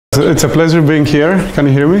It's a pleasure being here. Can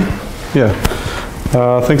you hear me? Yeah.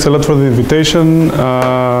 Thanks a lot for the invitation.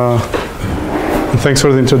 Thanks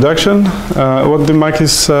for the introduction. What the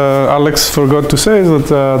Makis Alex forgot to say is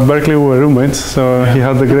that at Berkeley we were roommates, so he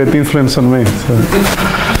had a great influence on me. So,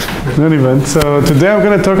 in any event, so today I'm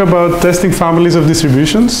going to talk about testing families of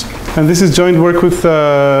distributions, and this is joint work with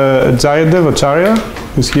Jayadev, Acharya,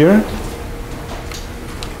 who's here.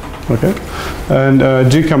 Okay. And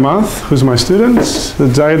Kamath, who's my student.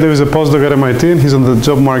 Jayadev is a postdoc at MIT, and he's on the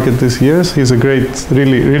job market this year. So he's a great,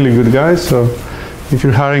 really good guy. So if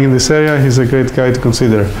you're hiring in this area, he's a great guy to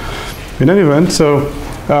consider. In any event, so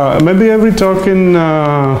maybe every talk in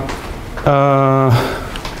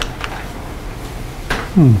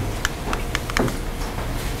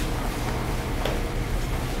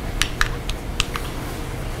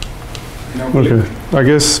okay, I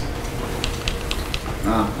guess.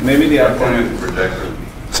 Maybe the projector.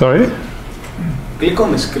 Sorry? Click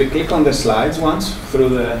on the slides once through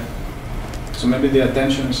the. So maybe the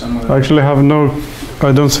attention is somewhere. I actually have no.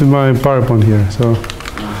 I don't see my PowerPoint here, so.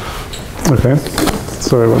 Okay.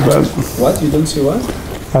 Sorry about that. What? You don't see what?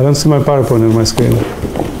 I don't see my PowerPoint on my screen.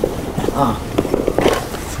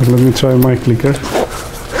 So let me try my clicker.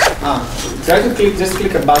 Try to click. Just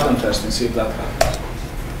click a button first and see if that happens.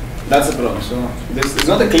 That's the problem. So this it's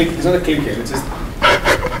not a click. It's not a click here. It's just.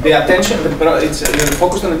 The attention, you're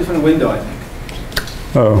focused on a different window, I think.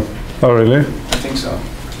 Oh really? I think so.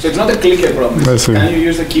 So it's not a clicker problem. Can you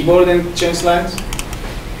use the keyboard and change slides?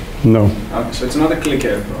 No. Okay, so it's not a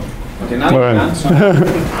clicker problem. Okay, now you can.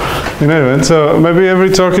 In any event, so maybe every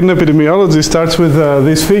talk in epidemiology starts with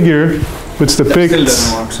this figure, which depicts. Still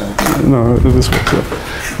doesn't work, so. No, this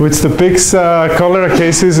works. Which depicts cholera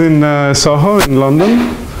cases in Soho in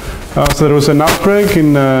London. So there was an outbreak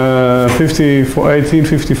in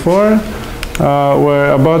 1854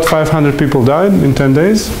 where about 500 people died in 10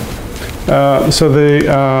 days. So the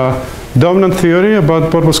dominant theory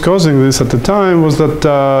about what was causing this at the time was that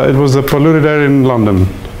it was the polluted air in London.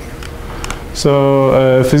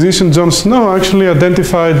 So physician John Snow actually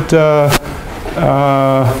identified a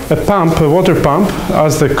water pump,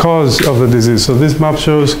 as the cause of the disease. So this map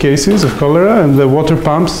shows cases of cholera and the water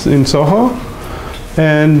pumps in Soho.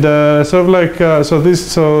 And so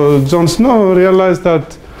John Snow realized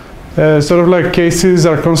that sort of like cases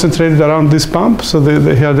are concentrated around this pump, so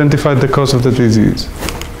he identified the cause of the disease.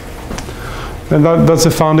 And that's a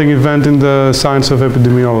founding event in the science of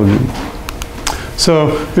epidemiology.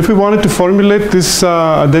 So if we wanted to formulate this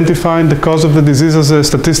identifying the cause of the disease as a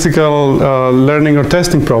statistical learning or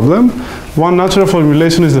testing problem, one natural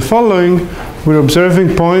formulation is the following. We're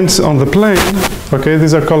observing points on the plane. Okay,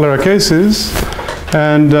 these are cholera cases.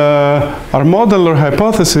 And our model or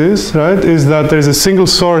hypothesis, right, is that there is a single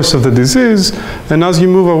source of the disease, and as you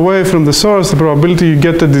move away from the source, the probability you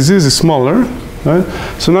get the disease is smaller, right?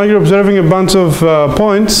 So now you're observing a bunch of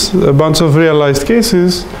points, a bunch of realized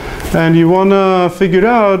cases, and you want to figure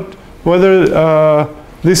out whether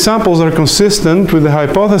these samples are consistent with the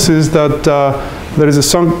hypothesis that there is a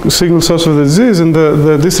single source of the disease, and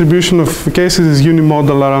the distribution of cases is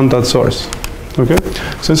unimodal around that source. Okay,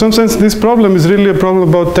 so in some sense, this problem is really a problem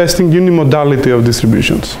about testing unimodality of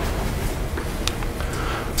distributions.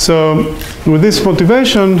 So with this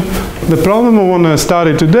motivation, the problem I want to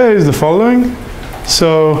study today is the following.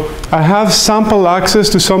 So I have sample access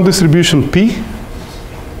to some distribution P.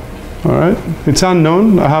 All right, it's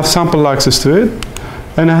unknown. I have sample access to it,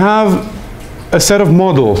 and I have a set of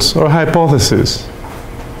models or hypotheses.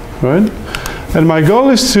 Right, and my goal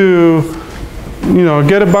is to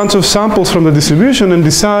get a bunch of samples from the distribution and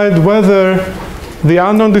decide whether the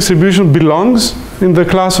unknown distribution belongs in the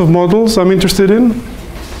class of models I'm interested in,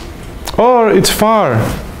 or it's far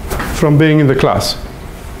from being in the class,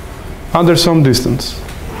 under some distance.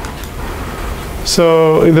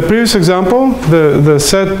 So in the previous example,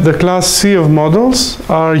 the class C of models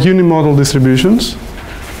are unimodal distributions.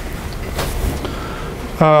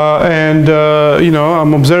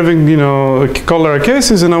 I'm observing, cholera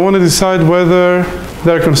cases, and I want to decide whether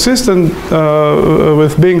they're consistent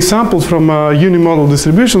with being sampled from a unimodal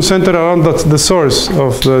distribution centered around the source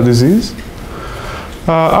of the disease.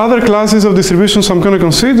 Other classes of distributions I'm going to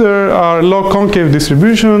consider are log-concave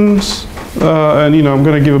distributions, and I'm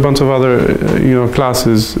going to give a bunch of other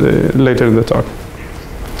classes later in the talk.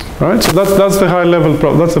 All right, so that's the high-level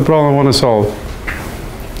problem. That's the problem I want to solve.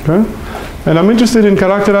 Okay. And I'm interested in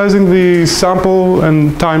characterizing the sample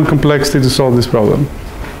and time complexity to solve this problem.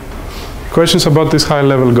 Questions about this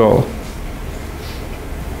high-level goal?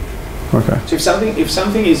 Okay. So if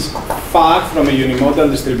something is far from a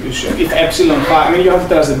unimodal distribution, if epsilon far, I mean, you have to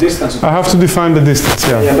trust the distance. I have to define the distance,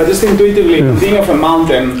 yeah. Yeah, but just intuitively, Yeah. think of a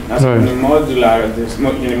mountain as Right. a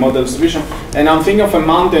unimodal distribution, and I'm thinking of a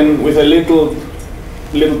mountain with a little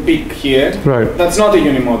peak here. Right. That's not a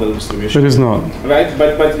unimodal distribution. It is not. Right,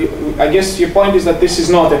 but I guess your point is that this is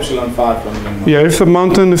not epsilon far from unimodal. Yeah, if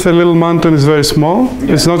a little mountain is very small,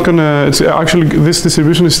 Yeah. it's not gonna, it's actually, this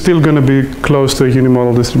distribution is still gonna be close to a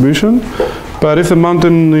unimodal distribution. But if the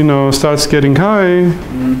mountain, you know, starts getting high,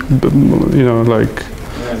 you know, like,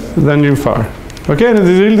 then you're far. Okay, and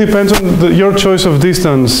it really depends on your choice of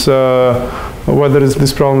distance, whether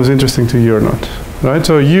this problem is interesting to you or not. Right,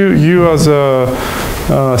 so you as a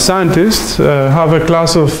scientist have a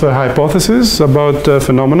class of hypotheses about a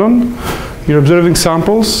phenomenon. You're observing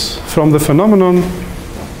samples from the phenomenon,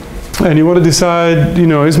 and you want to decide, you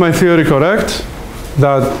know, is my theory correct?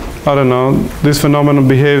 That, I don't know, this phenomenon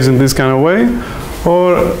behaves in this kind of way,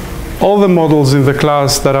 or all the models in the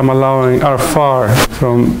class that I'm allowing are far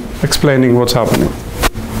from explaining what's happening.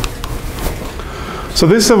 So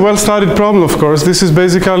this is a well-studied problem, of course. This is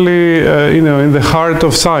basically, you know, in the heart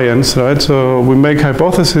of science, right? So we make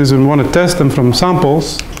hypotheses and want to test them from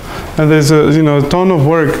samples, and there's a, you know, a ton of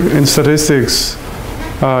work in statistics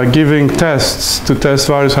giving tests to test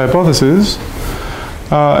various hypotheses.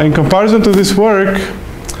 In comparison to this work,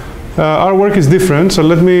 our work is different. So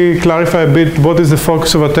let me clarify a bit what is the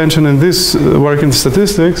focus of attention in this work in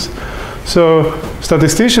statistics. So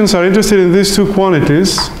statisticians are interested in these two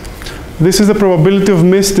quantities. This is the probability of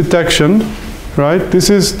misdetection, right?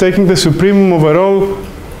 This is taking the supremum over all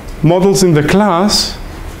models in the class,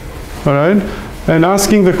 all right? And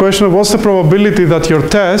asking the question of what's the probability that your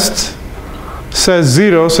test says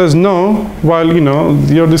 0, says no, while, you know,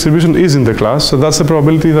 your distribution is in the class. So that's the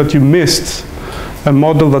probability that you missed a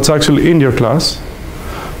model that's actually in your class.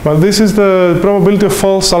 But this is the probability of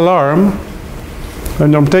false alarm.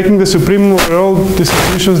 And I'm taking the supremum over all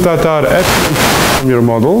distributions that are epsilon from your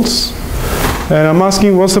models. And I'm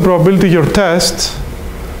asking what's the probability your test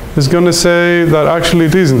is going to say that actually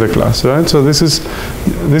it is in the class, right? So this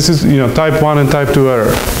is you know, type 1 and type 2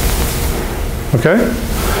 error. Okay?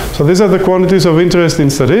 So these are the quantities of interest in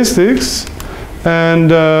statistics, and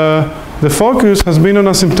the focus has been on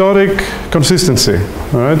asymptotic consistency.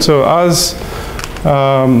 All right? So as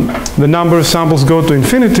the number of samples go to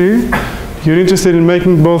infinity, you're interested in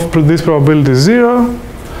making both these probabilities 0.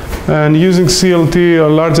 And using CLT or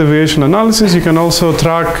large deviation analysis, you can also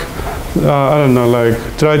track, I don't know, like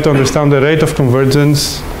try to understand the rate of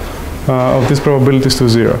convergence of these probabilities to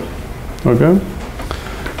 0. Okay?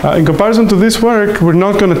 In comparison to this work, we're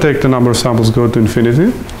not going to take the number of samples go to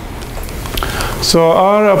infinity. So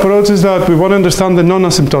our approach is that we want to understand the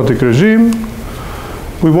non-asymptotic regime.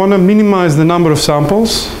 We want to minimize the number of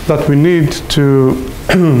samples that we need to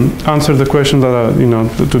answer the question that you know,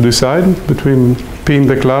 to decide between P in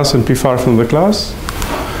the class and P far from the class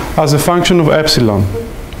as a function of epsilon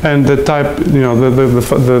and the type, you know,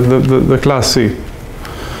 the class C.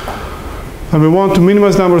 And we want to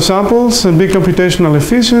minimize the number of samples and be computationally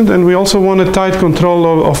efficient, and we also want a tight control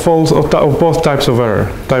of both types of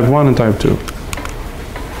error, type 1 and type 2.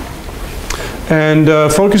 And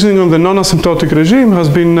focusing on the non-asymptotic regime has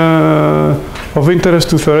been of interest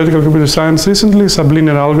to theoretical computer science recently,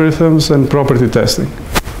 sublinear algorithms and property testing,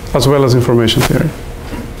 as well as information theory.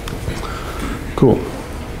 Cool.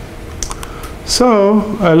 So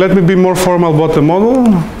let me be more formal about the model.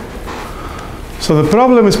 So the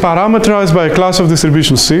problem is parameterized by a class of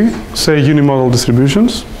distribution C, say unimodal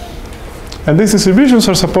distributions. And these distributions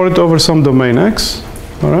are supported over some domain X,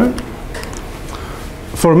 all right?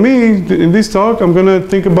 For me, in this talk, I'm going to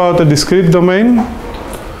think about a discrete domain.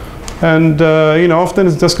 And you know, often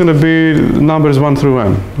it's just going to be numbers 1 through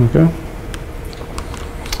n, okay?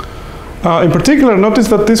 In particular, notice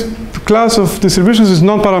that this class of distributions is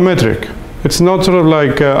non-parametric. It's not sort of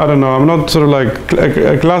like, I don't know, I'm not sort of like,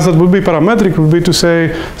 a class that would be parametric would be to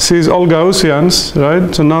say C is all Gaussians,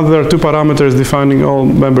 right? So now there are 2 parameters defining all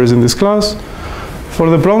members in this class. For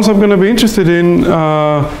the problems I'm going to be interested in,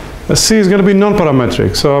 C is going to be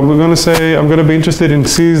non-parametric. So I'm going to say I'm going to be interested in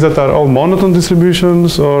C's that are all monotone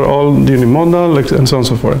distributions or all unimodal, and so on and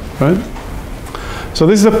so forth, right? So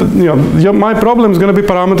this is a, you know, my problem is going to be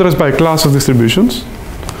parameterized by a class of distributions.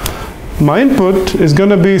 My input is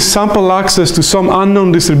going to be sample access to some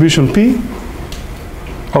unknown distribution P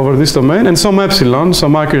over this domain and some epsilon,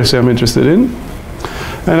 some accuracy I'm interested in.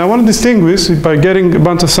 And I want to distinguish, by getting a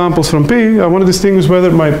bunch of samples from P, I want to distinguish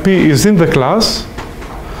whether my P is in the class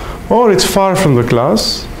or it's far from the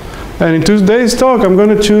class. And in today's talk, I'm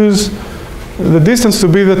going to choose the distance to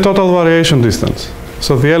be the total variation distance.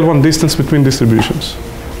 So the L1 distance between distributions.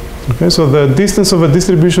 Okay, so the distance of a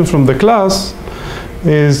distribution from the class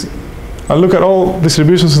is, I look at all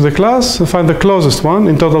distributions in the class and find the closest one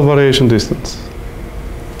in total variation distance.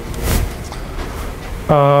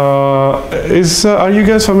 Are you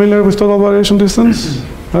guys familiar with total variation distance?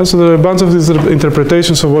 So there are a bunch of these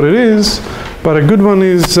interpretations of what it is, but a good one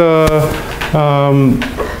is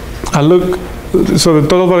so the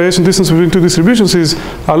total variation distance between two distributions is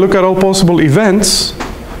I look at all possible events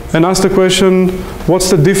and ask the question, what's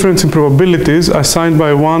the difference in probabilities assigned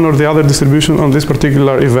by one or the other distribution on this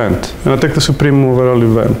particular event? And I take the supreme over all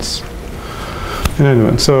events. In any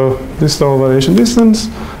event, so this is total variation distance.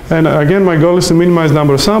 And again, my goal is to minimize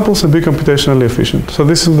number of samples and be computationally efficient. So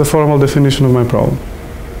this is the formal definition of my problem.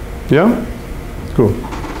 Yeah? Cool.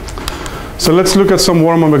 So let's look at some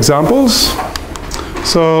warm-up examples.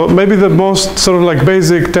 So maybe the most sort of like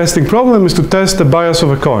basic testing problem is to test the bias of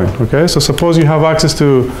a coin. Okay, so suppose you have access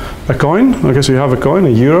to a coin. Okay, so you have a coin, a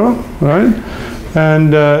euro, right?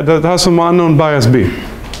 And that has some unknown bias B.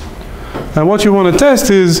 And what you want to test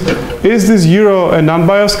is this euro an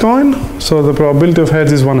unbiased coin? So the probability of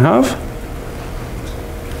heads is 1/2.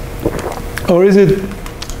 Or is it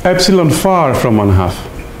epsilon far from 1/2?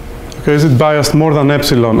 Okay, is it biased more than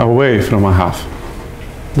epsilon away from 1/2?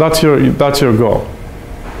 That's your goal.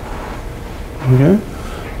 Okay.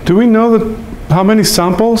 Do we know that how many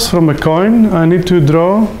samples from a coin I need to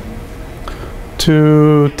draw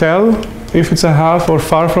to tell if it's 1/2 or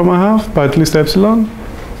far from 1/2 by at least epsilon?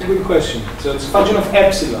 It's a good question. So it's a function of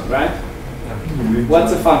epsilon, right? Yeah.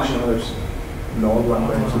 What's the function of epsilon? Log 1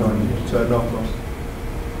 by epsilon. So log.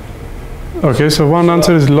 Okay, so one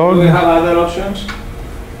answer is log. Do we have other options?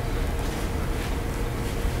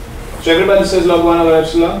 So everybody says log 1 over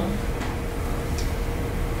epsilon.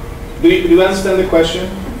 Do you understand the question?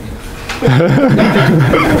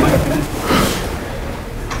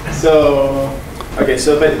 Okay,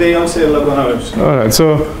 so but they don't say log 1 over epsilon. All right, so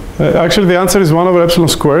actually the answer is 1 over epsilon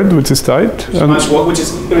squared, which is tight. Which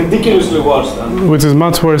is ridiculously worse than. Which is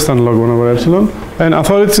much worse than log 1 over epsilon. And I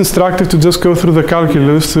thought it's instructive to just go through the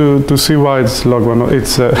calculus to see why it's log 1.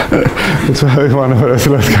 It's 1 over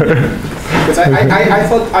epsilon squared. Because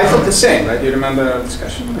I thought the same, right? You remember our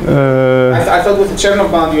discussion? I thought with the Chernoff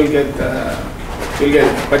bound you'll get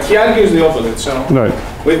it. But he argues the opposite, so right.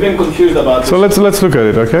 We've been confused about this. So let's look at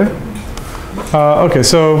it, okay? Okay,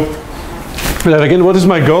 so again, what is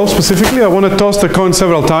my goal specifically? I want to toss the coin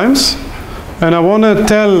several times, and I want to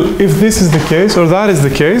tell if this is the case or that is the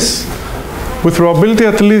case, with probability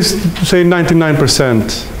at least, say,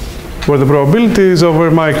 99%, where the probability is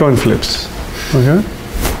over my coin flips, okay?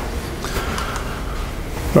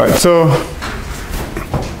 Right, so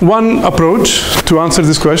one approach to answer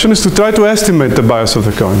this question is to try to estimate the bias of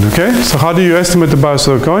the coin, okay? So how do you estimate the bias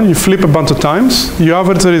of the coin? You flip a bunch of times, you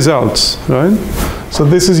average the results, right? So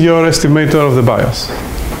this is your estimator of the bias.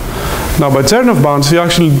 Now by Chernoff bounds, you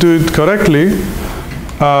actually do it correctly.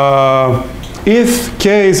 If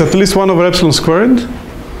k is at least 1 over epsilon squared,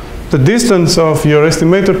 the distance of your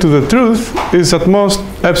estimator to the truth is at most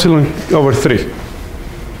epsilon over 3.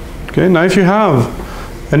 Okay, now if you have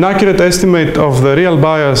an accurate estimate of the real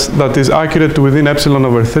bias that is accurate within epsilon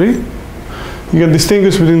over 3, you can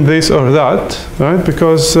distinguish between this or that, right?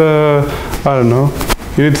 Because, I don't know,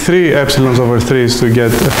 you need 3 epsilons over 3s to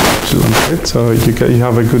get epsilon, right? So you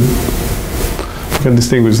have a good, you can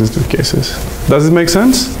distinguish these two cases. Does it make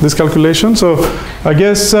sense, this calculation? So I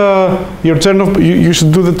guess your Chernoff, you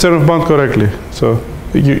should do the Chernoff bound correctly. So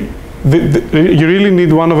you really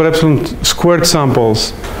need 1 over epsilon squared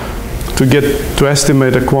samples to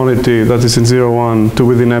estimate a quantity that is in 0, 1 to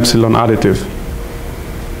within epsilon additive.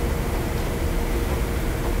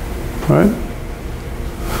 Right?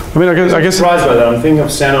 I mean, I guess surprised by that. I'm thinking of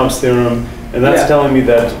Sanoff's theorem, and that's telling me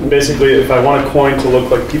that basically if I want a coin to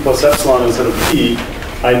look like p plus epsilon instead of p,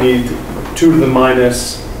 I need 2 to the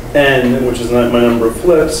minus n, which is my number of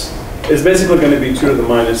flips, is basically going to be 2 to the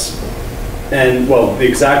minus n. Well, the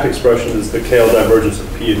exact expression is the KL divergence of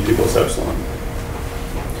p and p plus epsilon.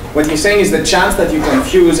 What he's saying is the chance that you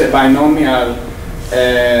confuse a binomial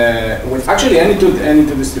with actually any two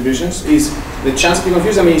distributions is the chance to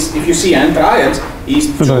confuse them is if you see n triads is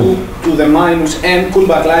 2 to the minus n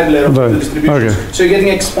Kullback-Leibler of the distributions. Okay. So you're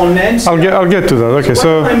getting exponential. I'll get to that. Okay,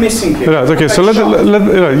 so what am I missing here? Right, okay, so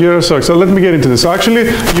let me get into this. So actually,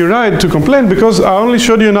 you're right to complain because I only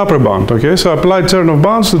showed you an upper bound. Okay, so I applied Chernoff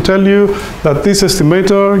bounds to tell you that this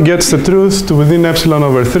estimator gets the truth to within epsilon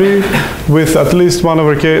over 3 with at least 1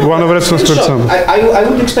 over epsilon squared sum. I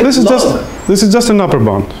would expect this is just an upper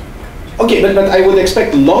bound. Okay, but I would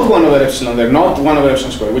expect log 1 over epsilon there, not 1 over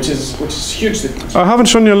epsilon squared, which is huge difference. I haven't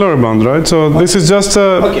shown you a lower bound, right? So this is just,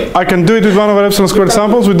 I can do it with 1 over epsilon squared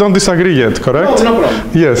samples. We don't disagree yet, correct? No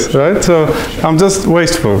problem. Yes, right? So I'm just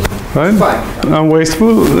wasteful, right? Fine. I'm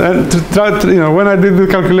wasteful. And to try to, when I did the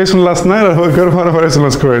calculation last night, I got 1 over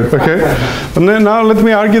epsilon squared, okay? But then now let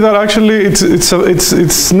me argue that actually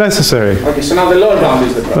it's necessary. Okay, so now the lower bound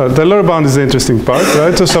is the problem. The lower bound is the interesting part,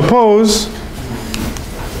 right? So suppose,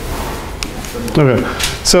 okay,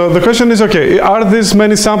 so the question is, okay, are these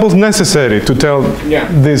many samples necessary to tell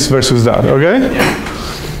this versus that, okay?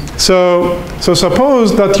 Yeah. So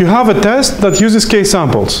suppose that you have a test that uses k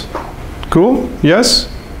samples. Cool? Yes?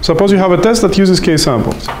 Suppose you have a test that uses k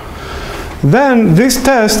samples. Then this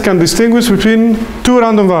test can distinguish between two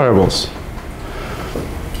random variables.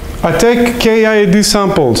 I take k IID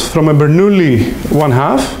samples from a Bernoulli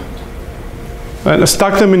 1/2 and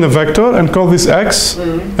stack them in a vector and call this x,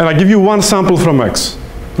 and I give you one sample from x,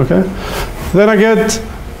 okay? Then I get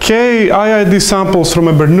k IID samples from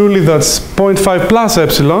a Bernoulli that's 0.5 plus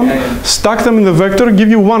epsilon, stack them in the vector, give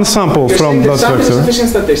you one sample from that vector. Sum is a sufficient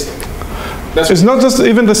statistic. It's not just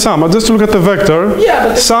even the sum. I just look at the vector. Yeah,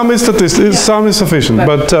 but sum is statistic. Sum is sufficient,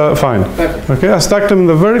 but fine. Okay, I stack them in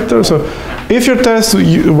the vector. So if your test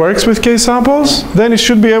works with k samples, then it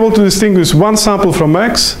should be able to distinguish one sample from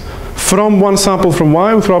x from one sample from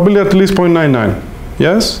y with probability at least 0.99.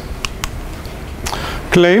 Yes?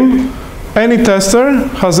 Claim any tester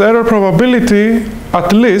has error probability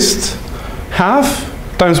at least half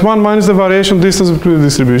times 1 minus the variation distance between the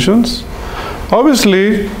distributions.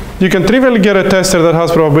 Obviously, you can trivially get a tester that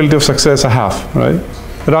has probability of success a half, right?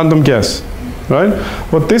 Random guess, right?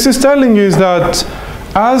 What this is telling you is that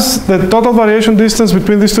as the total variation distance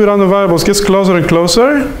between these two random variables gets closer and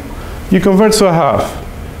closer, you convert to a half.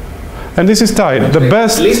 And this is tight. The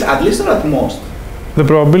best... At least or at most? The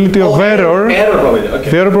probability of error... Error probability, okay.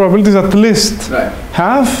 The error probability is at least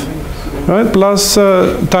half, right? Plus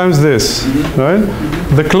times this, right?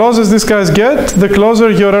 The closest these guys get, the closer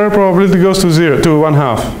your error probability goes to 0, to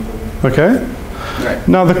 1/2. Okay? Right.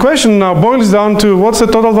 Now the question now boils down to what's the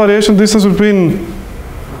total variation distance between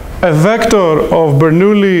a vector of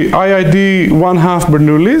Bernoulli IID 1/2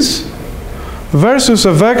 Bernoullis versus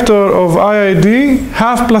a vector of IID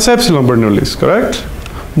half plus epsilon Bernoullis, correct?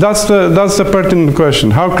 That's the pertinent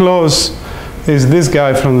question. How close is this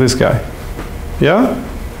guy from this guy? Yeah?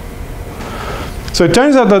 So it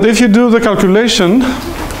turns out that if you do the calculation,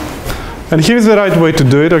 and here's the right way to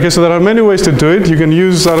do it. Okay, so there are many ways to do it. You can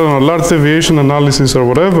use, I don't know, large deviation analysis or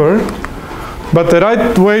whatever. But the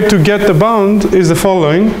right way to get the bound is the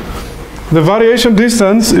following. The variation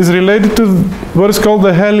distance is related to what is called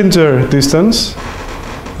the Hellinger distance.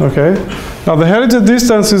 Okay. Now the Hellinger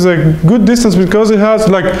distance is a good distance because it has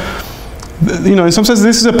in some sense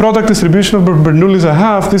this is a product distribution of Bernoulli's a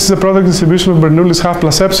half. This is a product distribution of Bernoulli's half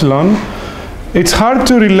plus epsilon. It's hard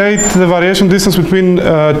to relate the variation distance between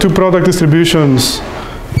two product distributions.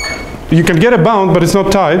 You can get a bound, but it's not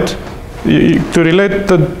tight. To relate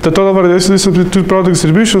the total variation distance between two product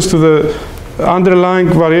distributions to the underlying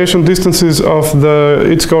variation distances of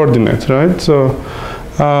its coordinate, right? So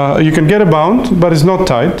you can get a bound, but it's not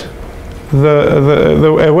tight.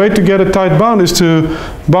 A way to get a tight bound is to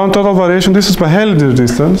bound total variation distance by Hellinger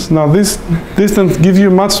distance. Now this distance gives you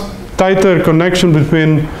much tighter connection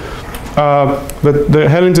between the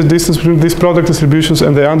Hellinger distance between these product distributions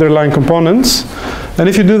and the underlying components. And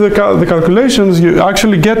if you do the calculations, you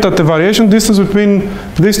actually get that the variation distance between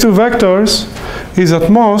these two vectors is at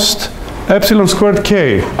most epsilon squared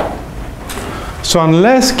k. So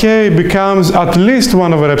unless k becomes at least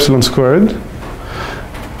 1 over epsilon squared,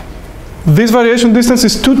 this variation distance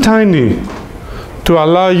is too tiny to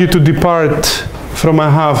allow you to depart from a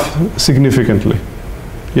half significantly.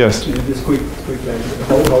 Yes? Just quick line.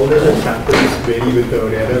 How does the samples vary with the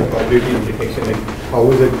error probability of detection? Like, how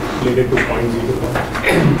is it related to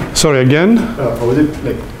 0.01? Sorry, again? How is it,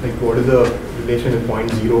 like what is the relation with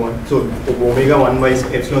 0.01? So, omega 1 by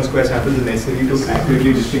epsilon square samples is necessary to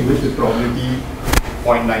accurately distinguish the probability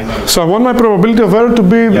 0.99. So I want my probability of error to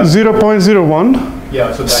be 0.01.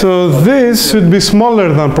 Yeah, so this should be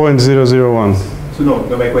smaller than 0.001. So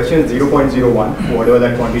no, my question is 0.01, whatever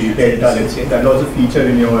that quantity delta, let's say, that was a feature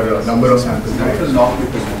in your number of samples. Right?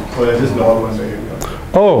 So that's just log 1 by delta.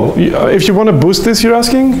 Oh, if you want to boost this, you're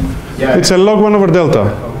asking? Yeah. It's a log 1 over delta.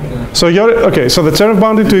 Okay. So so the chain of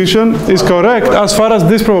bound intuition is correct as far as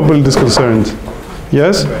this probability is concerned.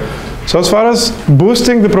 Yes? So as far as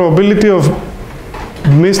boosting the probability of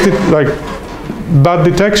bad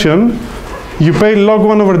detection, you pay log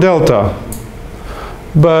 1 over delta.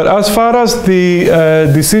 But as far as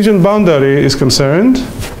the decision boundary is concerned,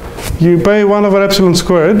 you pay 1 over epsilon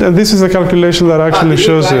squared, and this is a calculation that actually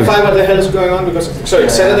shows it. Clarify what the hell is going on, because, sorry,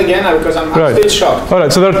 say that again, because I'm still shocked. All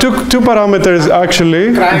right, so there are two parameters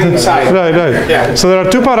actually. Crying inside. Right. Yeah. So there are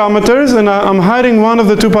 2 parameters, and I'm hiding one of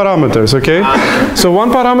the 2 parameters, okay? So one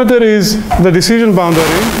parameter is the decision boundary,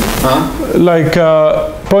 like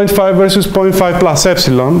 0.5 versus 0.5 plus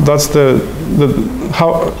epsilon. That's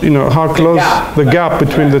how close the gap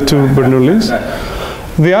between the 2 Bernoullis.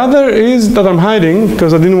 The other is that I'm hiding,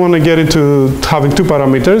 because I didn't want to get into having 2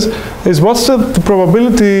 parameters, is what's the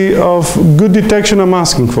probability of good detection I'm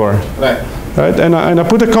asking for. Right? And I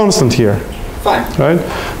put a constant here. Fine. Right?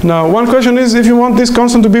 Now, one question is, if you want this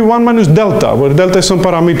constant to be 1 minus delta, where delta is some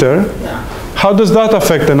parameter, how does that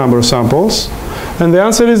affect the number of samples? And the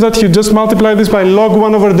answer is that you just multiply this by log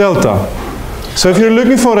 1 over delta. So if you're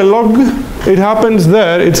looking for a log, it happens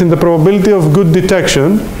there, it's in the probability of good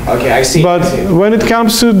detection. Okay, I see. But when it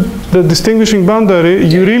comes to the distinguishing boundary,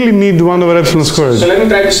 you really need 1 over epsilon squared. So let me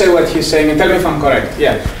try to say what he's saying and tell me if I'm correct.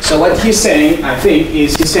 Yeah. So what he's saying, I think,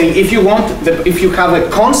 is he's saying if you have a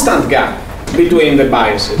constant gap between the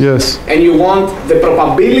biases, yes, and you want the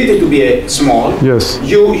probability to be small, yes,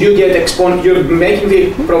 you're making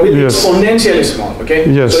the probability exponentially small,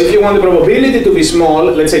 okay? Yes. So if you want the probability to be small,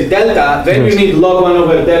 let's say delta, then you need log 1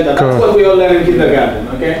 over delta. That's what we all learn in kindergarten,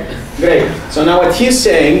 okay? Great. So now what he's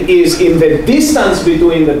saying is in the distance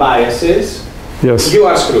between the biases, you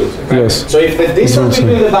are screwed. Right? Yes. So if the distance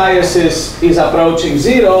between the biases is approaching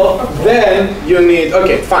 0, then you need,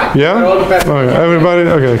 okay, fine. Yeah? Okay. Everybody,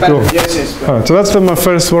 okay, cool. Yes. All right, so that's my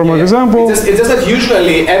first warm-up example. It's just that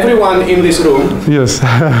usually everyone in this room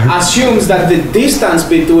assumes that the distance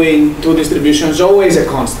between 2 distributions is always a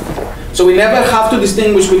constant. So we never have to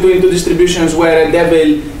distinguish between 2 distributions where a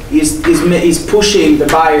devil is pushing the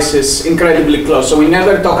biases incredibly close. So we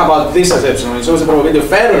never talk about this as epsilon. It's always a probability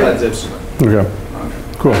of error as epsilon. Okay.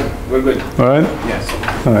 Cool. We're good. All right? Yes.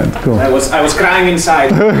 All right, cool. I was crying inside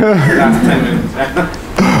the last 10 minutes.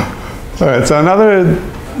 All right, so another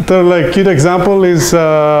cute example is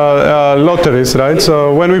lotteries, right?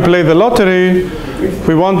 So when we play the lottery,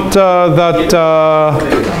 we want that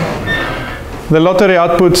the lottery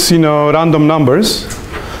outputs, random numbers.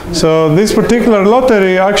 So this particular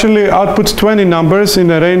lottery actually outputs 20 numbers in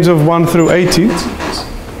a range of 1 through 80.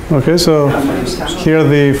 Okay, so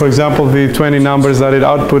here for example, the 20 numbers that it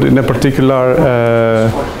output in a particular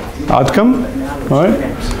outcome, all right?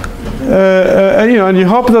 And you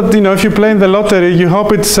hope that, if you play in the lottery, you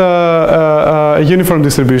hope it's a uniform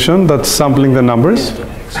distribution that's sampling the numbers.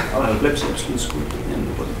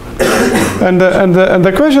 And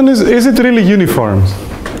the question is it really uniform?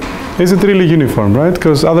 Is it really uniform, right?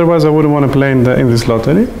 Because otherwise I wouldn't want to play in this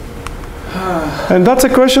lottery. And that's a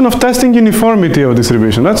question of testing uniformity of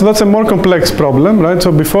distribution. That's a more complex problem, right?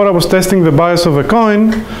 So before I was testing the bias of a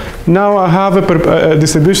coin, now I have a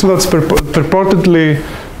distribution that's purportedly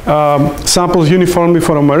samples uniformly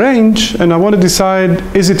from a range, and I want to decide,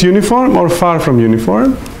 is it uniform or far from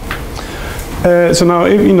uniform? So now,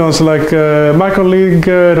 my colleague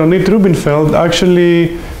Ronit Rubinfeld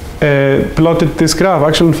actually plotted this graph.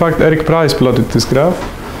 Actually, in fact, Eric Price plotted this graph,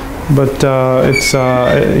 but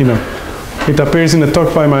it appears in a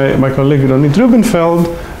talk by my colleague Ronit Rubinfeld.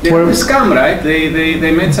 They had a scam, right?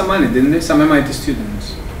 They made some money, didn't they? Some MIT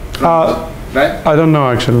students. Right? I don't know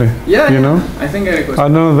actually. Yeah. know? I think Eric was. I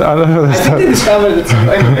don't know. I think they discovered it.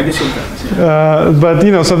 But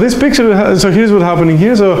so this picture. So here's what's happening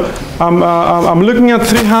here. So I'm looking at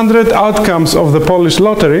 300 outcomes of the Polish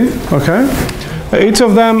lottery. Okay. Each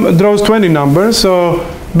of them draws 20 numbers. So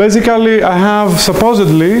basically, I have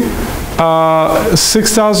supposedly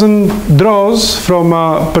 6,000 draws from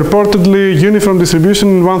purportedly uniform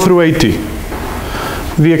distribution 1 through 80.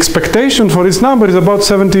 The expectation for this number is about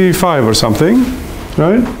 75 or something,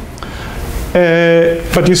 right?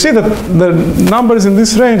 But you see that the numbers in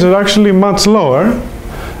this range are actually much lower.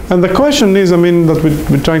 And the question is, that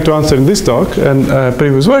we're trying to answer in this talk and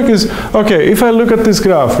previous work is, okay, if I look at this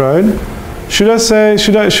graph, right? Should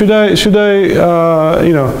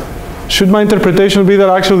my interpretation be that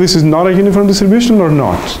actually this is not a uniform distribution or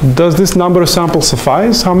not? Does this number of samples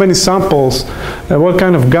suffice? How many samples, what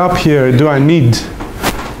kind of gap here do I need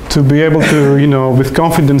to be able to, with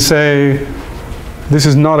confidence say, this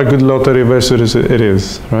is not a good lottery versus it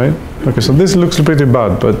is, right? Okay, so this looks pretty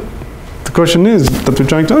bad, but the question is, that we're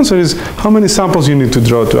trying to answer is, how many samples you need to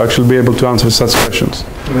draw to actually be able to answer such questions?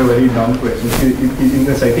 A very dumb question. In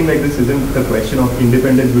a setting like this, isn't the question of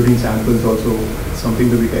independence between samples also something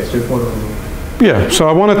to be tested for or no? Yeah, so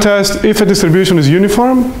I want to test if a distribution is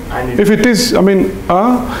uniform. If it is, I mean,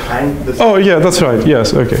 oh yeah, that's right.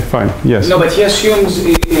 Yes, okay, fine. Yes. No, but he assumes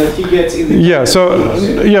he gets in the yeah. So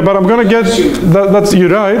yeah, but I'm gonna get that's you're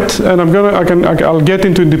right, and I'll get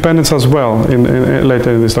into independence as well in later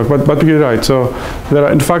in this talk. But you're right. So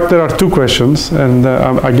in fact there are two questions, and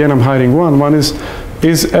again I'm hiding one. One is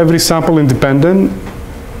every sample independent?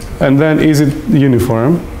 And then is it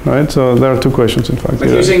uniform, right? So there are two questions, in fact. But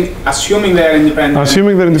you're saying assuming they're independent.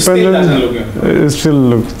 Assuming they're independent, it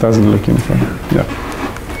still doesn't look uniform. Yeah.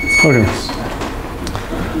 Okay.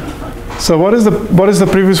 So what is the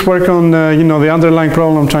previous work on the underlying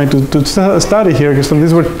problem I'm trying to study here? Because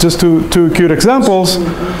these were just two cute examples.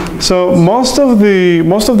 So most of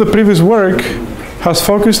the previous work has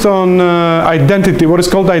focused on identity, what is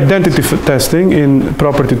called identity testing in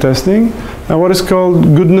property testing, and what is called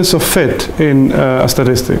goodness of fit in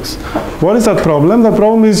statistics. What is that problem? The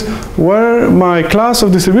problem is where my class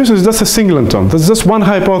of distribution is just a singleton. There's just one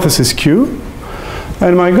hypothesis Q,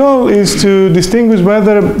 and my goal is to distinguish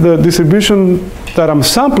whether the distribution that I'm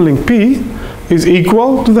sampling P is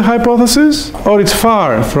equal to the hypothesis or it's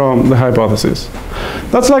far from the hypothesis.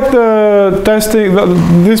 That's like the testing,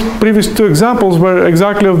 these previous two examples were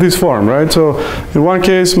exactly of this form, right? So in one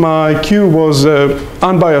case, my Q was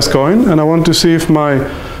unbiased coin, and I want to see if my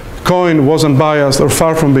coin was unbiased or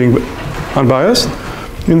far from being unbiased.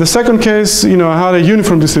 In the second case, I had a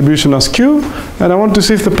uniform distribution as Q, and I want to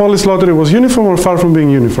see if the Polish lottery was uniform or far from being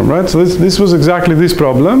uniform, right? So this was exactly this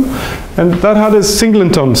problem, and that had a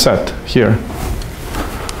singleton set here.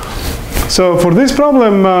 So for this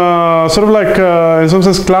problem, sort of like in some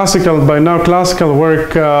sense classical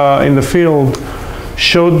work in the field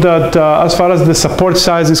showed that as far as the support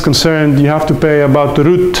size is concerned, you have to pay about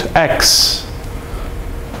root x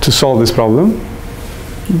to solve this problem,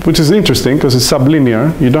 which is interesting because it's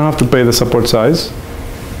sublinear. You don't have to pay the support size,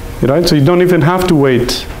 right? So you don't even have to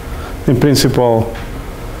wait, in principle.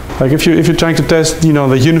 Like if you're trying to test,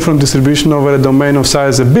 the uniform distribution over a domain of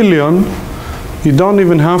size 1 billion, you don't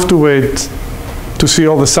even have to wait to see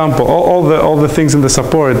all the sample, all the things in the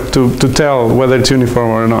support to tell whether it's uniform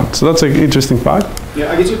or not. So that's an interesting fact.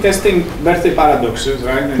 Yeah, I guess you're testing birthday paradoxes,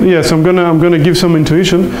 right? Yes, I'm gonna give some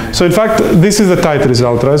intuition. So in fact, this is the tight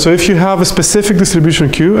result, right? So if you have a specific distribution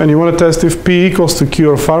Q and you want to test if P equals to Q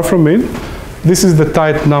or far from it, this is the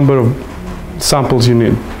tight number of samples you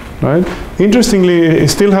need, right? Interestingly, it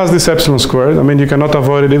still has this epsilon squared. I mean, you cannot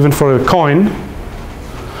avoid it even for a coin.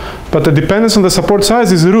 But the dependence on the support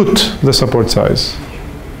size is root the support size.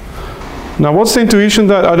 Now, what's the intuition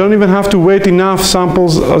that I don't even have to wait enough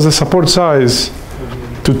samples as a support size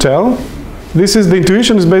to tell? The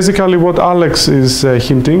intuition is basically what Alex is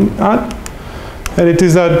hinting at. And it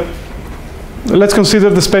is that, let's consider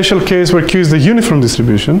the special case where Q is the uniform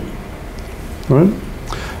distribution, right?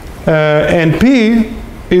 And P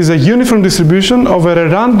is a uniform distribution over a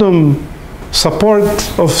random support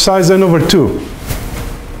of size n over 2.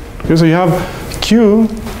 Okay, so you have Q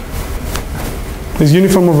is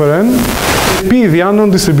uniform over n. P, the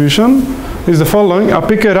unknown distribution, is the following. I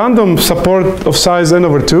pick a random support of size n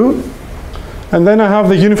over 2, and then I have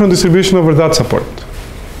the uniform distribution over that support.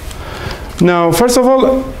 Now, first of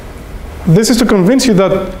all, this is to convince you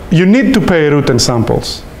that you need to pay root n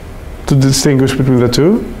samples to distinguish between the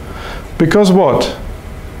two. Because what?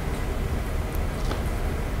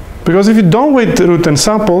 Because if you don't wait root n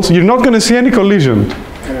samples, you're not going to see any collision.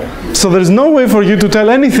 So there's no way for you to tell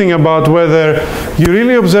anything about whether you're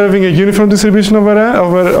really observing a uniform distribution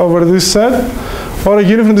over this set or a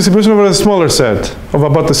uniform distribution over a smaller set of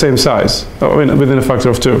about the same size, within a factor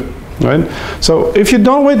of 2, right? So if you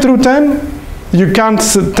don't wait root n, you can't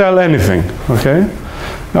tell anything, okay?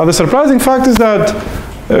 Now the surprising fact is that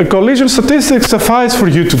collision statistics suffice for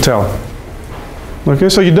you to tell, okay?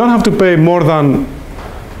 So you don't have to pay more than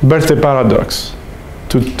birthday paradox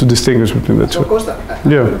to distinguish between the two. So Costa, I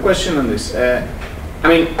have a question on this. I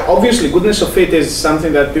mean, obviously, goodness of fit is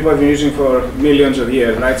something that people have been using for millions of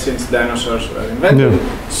years, right, since dinosaurs were invented.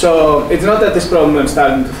 Yeah. So it's not that this problem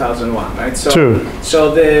started in 2001, right? So, true.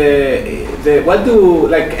 So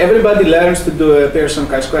everybody learns to do a Pearson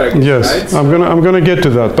chi-square, I guess, yes, right? So I'm gonna get to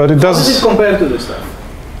that, but it does. How does it compare to this stuff?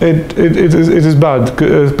 It is bad.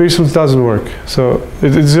 Pearson's doesn't work. So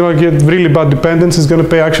it's going to get really bad dependence. It's going to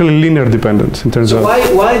pay actually linear dependence in terms of.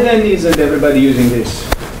 Why then isn't everybody using this?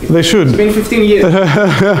 They should. It's been 15 years.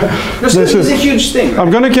 It's a huge thing. Right? I'm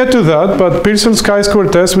going to get to that, but Pearson's chi-square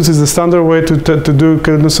test, which is the standard way to do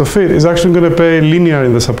goodness of fit, is actually going to pay linear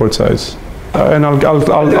in the support size. And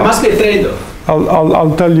there must be a trade-off.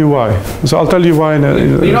 I'll tell you why. So I'll tell you why.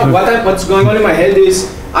 What's going on in my head is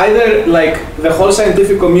either like the whole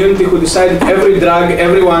scientific community who decided every drug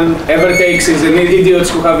everyone ever takes is an idiots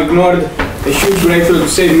who have ignored a huge breakthrough to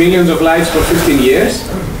save millions of lives for 15 years,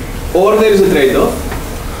 or there is a trade-off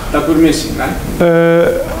that we're missing, right?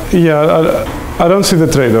 Yeah, I don't see the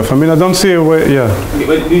trade-off. I mean, I don't see a way, yeah.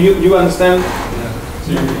 But do you understand? Yeah.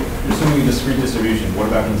 So you're assuming a discrete distribution. What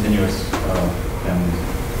about continuous families?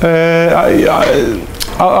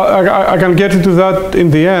 I can get into that in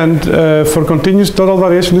the end. For continuous total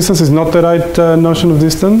variation distance is not the right notion of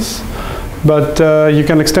distance, but you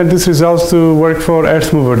can extend these results to work for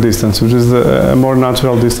earth mover distance, which is a more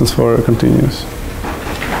natural distance for continuous.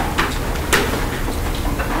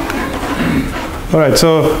 All right,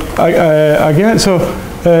 so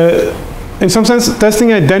in some sense,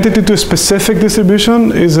 testing identity to a specific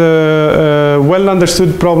distribution is a well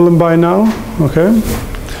understood problem by now, okay?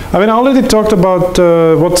 I mean, I already talked about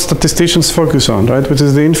what statisticians focus on, right? Which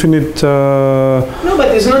is the infinite. No,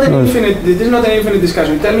 but it's not an infinite. This is not an infinite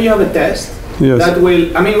discussion. Tell me you have a test that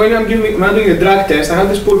will. I mean, when I'm doing a drug test, I have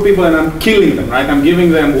these poor people and I'm killing them, right? I'm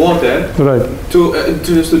giving them water, right?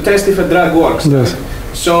 To test if a drug works. Yes. Right?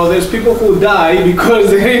 So there's people who die because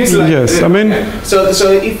there is like. Yes, I mean. So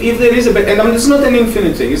if there is a, and I mean, it's not an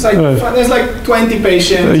infinite thing. It's like there's like 20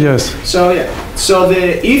 patients. Yes. So yeah. So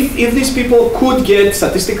if these people could get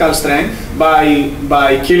statistical strength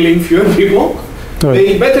by killing fewer people,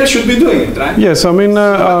 they better should be doing it, right? Yes. I mean.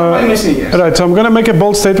 So what am I missing here? Right. So I'm going to make a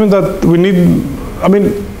bold statement that we need. I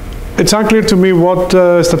mean, it's unclear to me what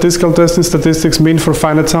statistical testing statistics mean for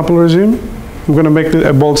finite sample regime. I'm going to make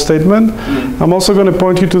a bold statement. I'm also going to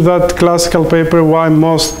point you to that classical paper, why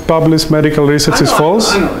most published medical research is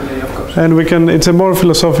false. I know, yeah, of course. And it's a more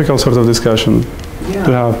philosophical sort of discussion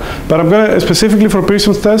to have. But I'm going to, specifically for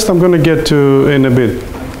Pearson's test, I'm going to get to in a bit.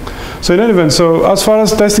 So in any event, so as far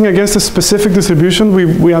as testing against a specific distribution,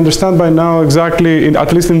 we understand by now exactly,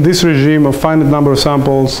 at least in this regime of finite number of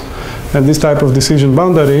samples and this type of decision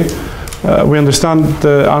boundary, we understand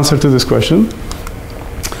the answer to this question.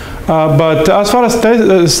 But as far as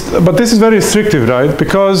but this is very restrictive, right?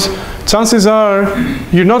 Because chances are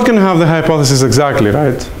you're not going to have the hypothesis exactly,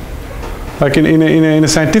 right? Like in a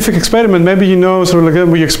scientific experiment, maybe sort of like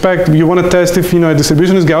we expect you want to test if a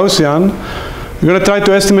distribution is Gaussian. You're going to try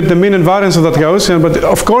to estimate the mean and variance of that Gaussian, but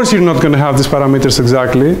of course you're not going to have these parameters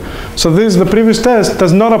exactly. So the previous test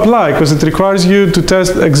does not apply because it requires you to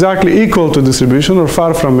test exactly equal to distribution or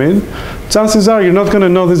far from it. Chances are you're not going to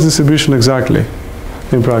know this distribution exactly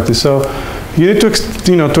in practice. So you need to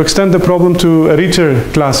extend the problem to a richer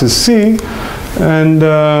classes C, and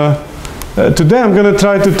today I'm going to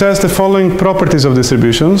try to test the following properties of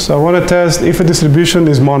distributions. I want to test if a distribution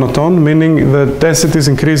is monotone, meaning the density is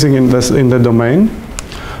increasing in the domain.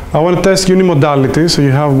 I want to test unimodality, so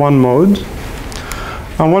you have one mode.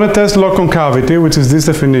 I want to test log-concavity, which is this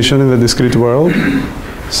definition in the discrete world.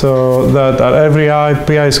 So that at every I,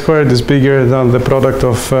 pi squared is bigger than the product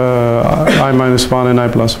of I minus 1 and I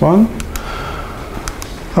plus 1.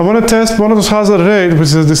 I want to test monotone hazard rate, which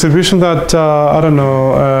is a distribution that,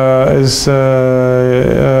 is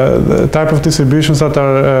the type of distributions that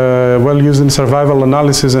are well used in survival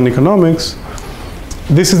analysis and economics.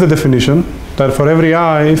 This is the definition, that for every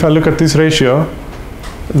I, if I look at this ratio,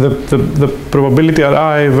 the probability at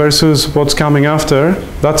I versus what's coming after,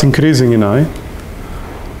 that's increasing in I.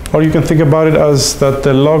 Or you can think about it as that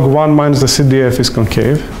the log 1 minus the CDF is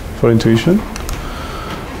concave for intuition.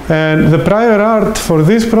 And the prior art for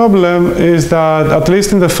this problem is that, at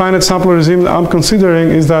least in the finite sample regime I'm considering,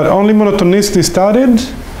 is that only monotonicity is studied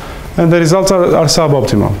and the results are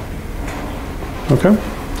suboptimal. Okay?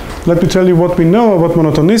 Let me tell you what we know about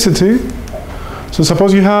monotonicity. So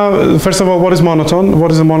suppose you have, first of all, what is monotone?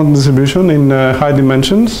 What is a monotone distribution in high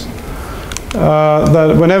dimensions?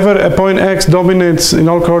 That whenever a point x dominates in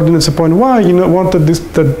all coordinates a point y, you want the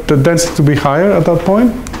density to be higher at that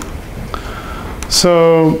point.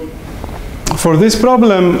 So for this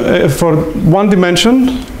problem, for one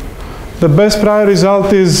dimension, the best prior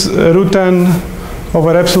result is root n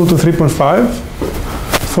over epsilon to 3.5.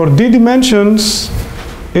 For d dimensions,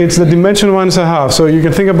 it's the dimension 1.5. So you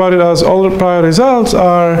can think about it as all the prior results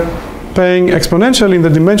are paying exponentially in the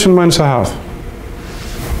dimension 1.5.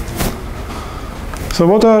 So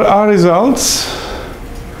what are our results?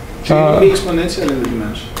 Can it be exponential in the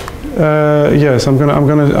dimension? Yes, I'm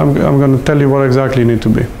gonna tell you what exactly you need to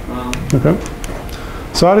be. Wow. Okay.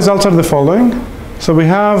 So our results are the following. So we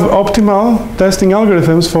have optimal testing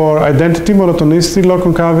algorithms for identity, monotonicity,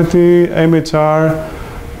 log-concavity, MHR,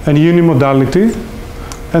 and unimodality.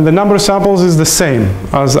 And the number of samples is the same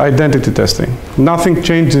as identity testing. Nothing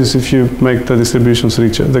changes if you make the distributions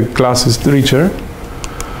richer, the classes richer.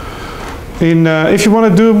 if you want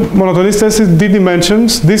to do monotonicity tests in d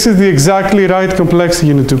dimensions, this is the exactly right complexity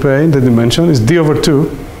you need to pay in the dimension, is d over 2.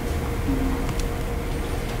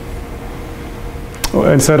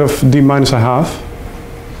 Instead of d minus a half.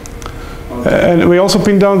 And we also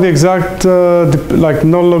pin down the exact, like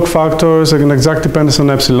no log factors, like an exact dependence on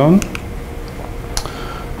epsilon.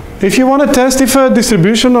 If you want to test if a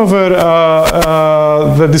distribution over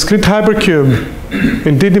the discrete hypercube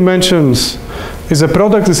in d dimensions is a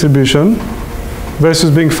product distribution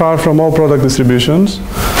versus being far from all product distributions,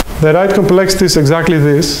 the right complexity is exactly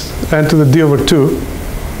this, n to the d over 2.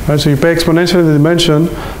 Right? So you pay exponentially the dimension,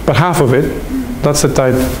 but half of it. That's the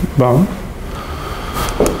tight bound.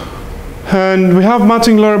 And we have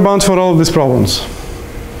matching lower bounds for all of these problems.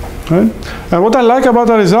 Right? And what I like about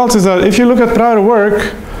our results is that if you look at prior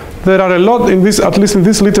work, there are a lot in this, at least in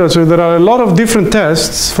this literature, there are a lot of different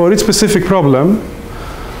tests for each specific problem.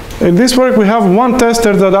 In this work, we have one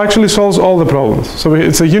tester that actually solves all the problems. So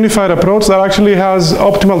it's a unified approach that actually has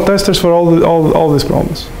optimal testers for all these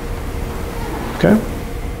problems. Okay?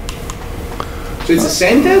 So it's the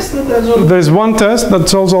same test that does all? There's one test that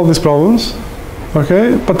solves all these problems,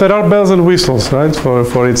 okay? But there are bells and whistles, right,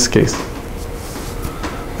 for its case.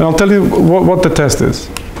 And I'll tell you what the test is.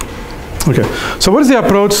 Okay, so what is the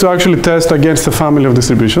approach to actually test against a family of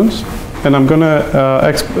distributions? And I'm gonna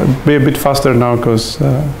be a bit faster now because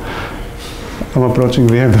I'm approaching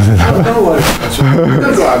the end of it. Don't worry.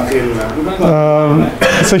 Don't go up till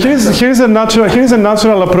so here's a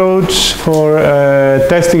natural approach for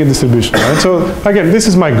testing a distribution. Right? So again, this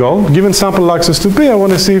is my goal. Given sample access to P, I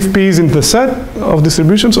want to see if P is in the set of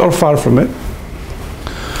distributions or far from it.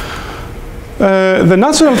 The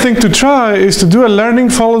natural thing to try is to do a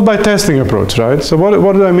learning followed by testing approach, right? So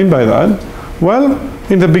what do I mean by that? Well,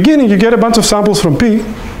 in the beginning, you get a bunch of samples from P,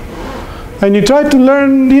 and you try to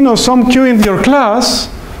learn, some Q in your class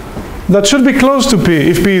that should be close to P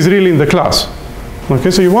if P is really in the class.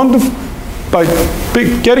 Okay, so you want to, by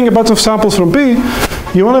getting a bunch of samples from P,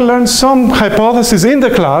 you want to learn some hypothesis in the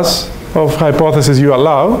class of hypotheses you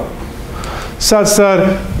allow, such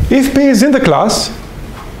that if P is in the class,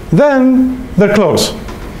 then they're close.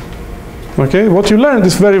 Okay, what you learned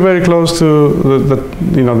is very, very close to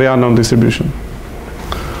the unknown distribution.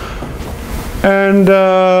 And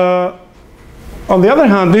on the other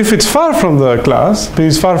hand, if it's far from the class, P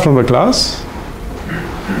is far from the class,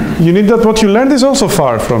 you need that what you learned is also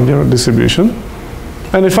far from your distribution.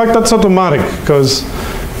 And in fact, that's automatic, because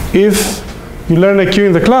if you learn a Q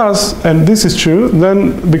in the class, and this is true,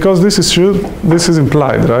 then because this is true, this is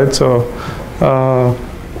implied, right? So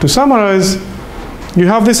to summarize, you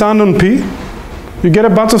have this unknown P, you get a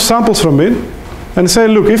bunch of samples from it, and say,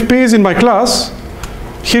 look, if P is in my class,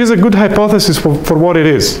 here's a good hypothesis for what it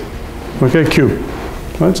is. Okay, Q.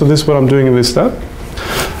 Right? So this is what I'm doing in this step.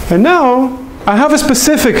 And now, I have a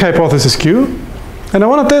specific hypothesis Q, and I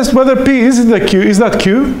want to test whether P is that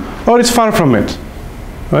Q, or it's far from it.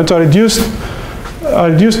 Right? So I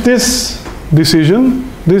reduced this decision,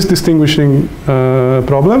 this distinguishing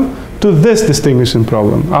problem, to this distinguishing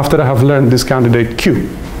problem, after I have learned this candidate Q.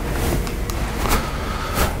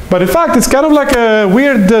 But in fact, it's kind of like a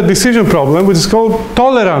weird decision problem, which is called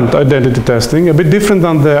tolerant identity testing, a bit different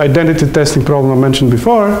than the identity testing problem I mentioned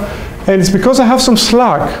before. And it's because I have some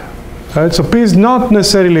slack. Right? So P is not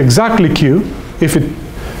necessarily exactly Q, if it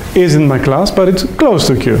is in my class, but it's close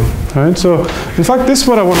to Q. Right? So in fact, this is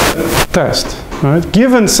what I want to test. Right?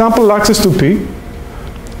 Given sample access to P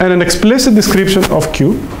and an explicit description of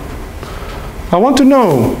Q, I want to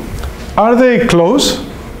know, are they close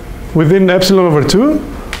within epsilon over 2?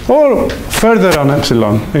 Or further on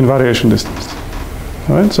epsilon in variation distance.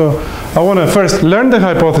 Right? So I want to first learn the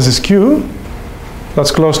hypothesis Q,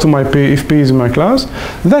 that's close to my P if P is in my class,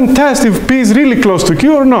 then test if P is really close to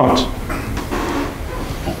Q or not.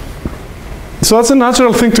 So that's a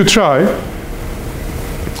natural thing to try,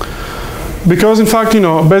 because in fact,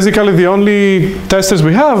 basically the only testers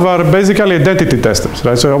we have are basically identity testers,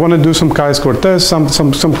 right? So I want to do some chi-square tests, some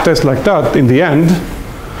tests like that in the end.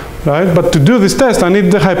 Right? But to do this test, I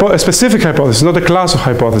need a specific hypothesis, not a class of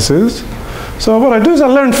hypotheses. So what I do is I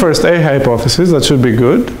learn first a hypothesis, that should be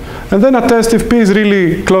good, and then I test if P is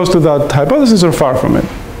really close to that hypothesis or far from it.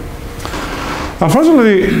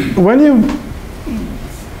 Unfortunately, when you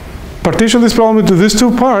partition this problem into these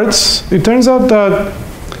two parts, it turns out that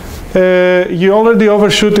you already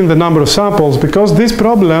overshoot in the number of samples, because this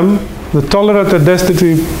problem, the tolerant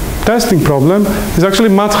identity testing problem, is actually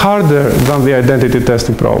much harder than the identity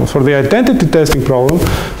testing problem. For the identity testing problem,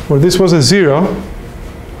 where this was a 0,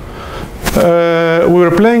 we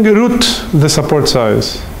were playing root the support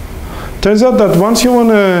size. Turns out that once you want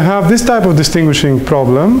to have this type of distinguishing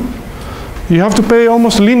problem, you have to pay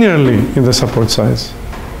almost linearly in the support size.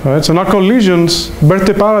 Right? So now collisions,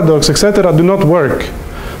 birthday paradox, etc. do not work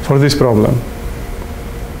for this problem.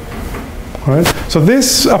 Right? So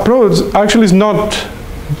this approach actually is not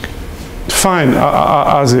fine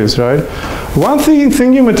as is, right? One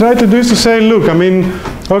thing you may try to do is to say, look, I mean,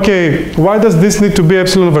 okay, why does this need to be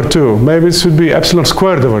epsilon over 2? Maybe it should be epsilon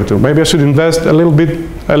squared over 2. Maybe I should invest a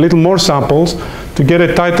little more samples to get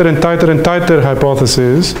a tighter and tighter and tighter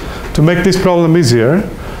hypothesis to make this problem easier.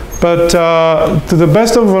 But to the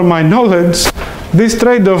best of my knowledge, this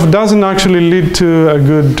trade-off doesn't actually lead to a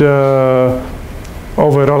good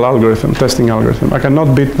overall algorithm, testing algorithm. I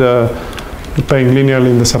cannot beat the paying linearly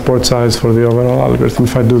in the support size for the overall algorithm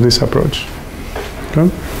if I do this approach. Okay?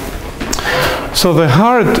 So the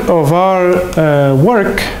heart of our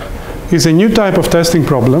work is a new type of testing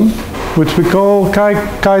problem, which we call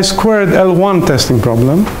chi-squared L1 testing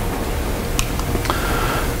problem.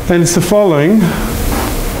 And it's the following.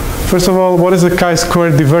 First of all, what is a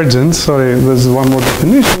chi-squared divergence? Sorry, there's one more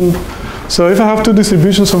definition. So if I have two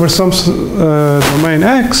distributions over some domain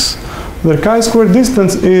X, the chi-squared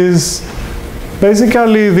distance is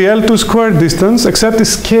basically the L2 squared distance, except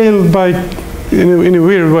it's scaled by in a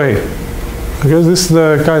weird way. Okay, this is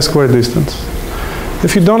the chi-squared distance.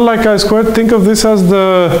 If you don't like chi-squared, think of this as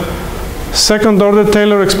the second-order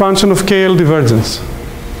Taylor expansion of KL divergence.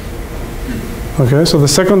 Okay, so the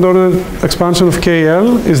second-order expansion of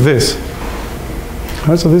KL is this.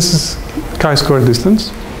 Right, so this is chi-squared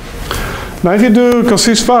distance. Now, if you do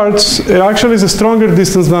Cauchy-Schwarz, it actually is a stronger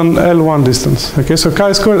distance than L1 distance. Okay, so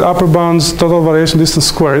chi-squared upper bounds total variation distance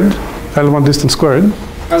squared, L1 distance squared.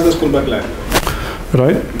 As the Schoolberg line.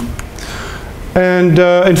 Right. And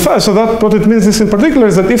in fact, so that what it means is in particular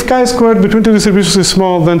is that if chi-squared between two distributions is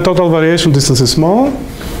small, then total variation distance is small.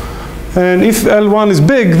 And if L1 is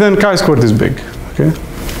big, then chi-squared is big. Okay.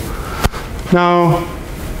 Now,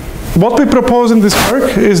 what we propose in this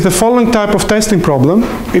work is the following type of testing problem.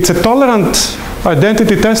 It's a tolerant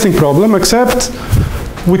identity testing problem, except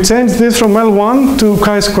we change this from L1 to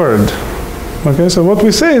chi-squared. Okay, so what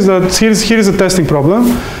we say is that here is a testing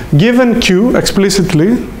problem. Given Q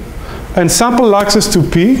explicitly, and sample access to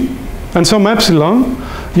P, and some epsilon,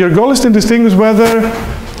 your goal is to distinguish whether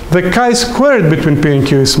the chi-squared between P and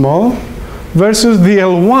Q is small versus the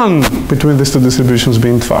L1 between these two distributions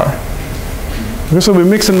being far. Okay, so we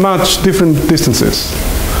mix and match different distances.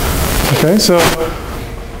 Okay, so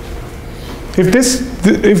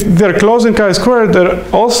if they're close in chi-squared, they're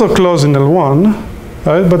also close in L1,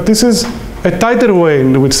 right? But this is a tighter way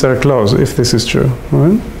in which they're close, if this is true.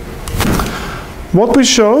 Right? What we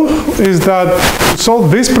show is that to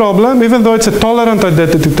solve this problem, even though it's a tolerant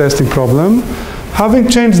identity testing problem, having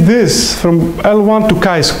changed this from L1 to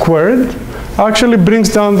chi-squared actually brings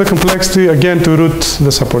down the complexity again to root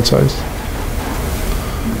the support size.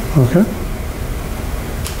 Okay.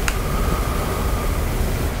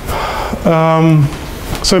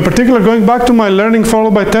 So in particular, going back to my learning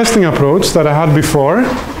followed by testing approach that I had before,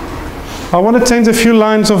 I want to change a few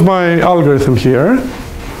lines of my algorithm here.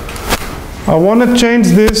 I want to change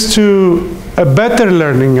this to a better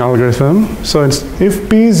learning algorithm. So if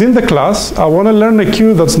P is in the class, I want to learn a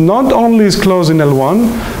Q that's not only is close in L1,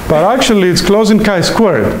 but actually it's close in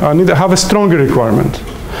chi-squared. I need to have a stronger requirement.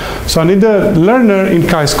 So I need a learner in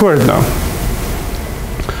chi-squared now.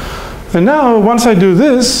 And now, once I do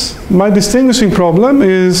this, my distinguishing problem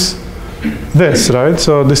is this, right?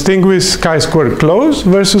 So distinguish chi-squared close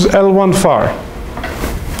versus L1 far.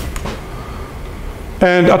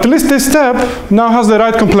 And at least this step now has the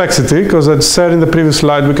right complexity, because as said in the previous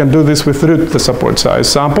slide, we can do this with root the support size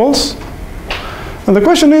samples. And the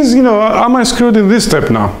question is, am I screwed in this step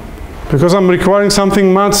now? Because I'm requiring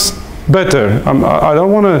something much better. I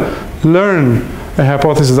don't want to learn a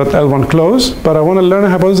hypothesis that L1 close, but I want to learn a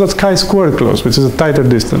hypothesis that's chi-squared close, which is a tighter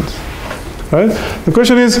distance. Right? The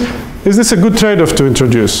question is this a good trade-off to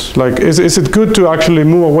introduce? Like, is it good to actually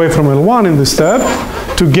move away from L1 in this step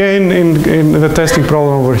to gain in the testing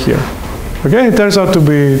problem over here? Okay, it turns out to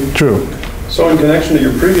be true. So in connection to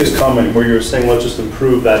your previous comment where you were saying, let's just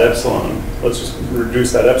improve that epsilon, let's just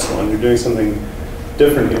reduce that epsilon, you're doing something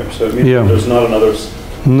different here. So it means that there's not another...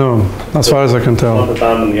 No, as far as I can tell. Not the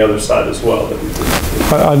bound on the other side as well.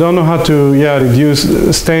 I don't know how to,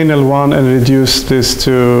 stay in L1 and reduce this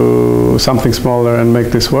to something smaller and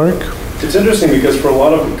make this work. It's interesting because for a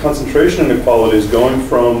lot of concentration inequalities, going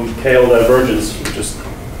from KL divergence, which is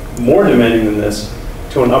more demanding than this,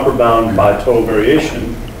 to an upper bound by total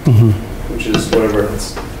variation, which is whatever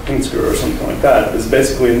it's Pinsker or something like that, is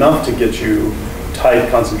basically enough to get you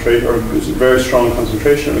tight concentration or very strong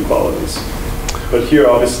concentration inequalities. But here,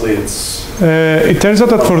 obviously, it's... It turns out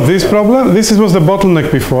that for this problem, this was the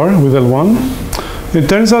bottleneck before with L1. It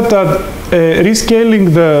turns out that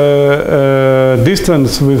rescaling the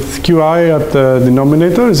distance with Qi at the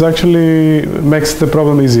denominator is actually makes the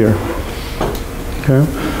problem easier. Okay.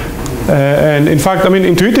 And in fact, I mean,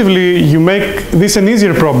 intuitively, you make this an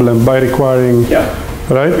easier problem by requiring,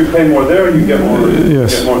 right? If you pay more there, you get more,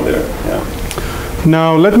 yes. get more there. Yeah.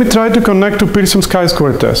 Now, let me try to connect to Pearson's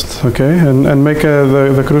chi-square test, okay, and make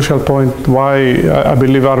the crucial point why I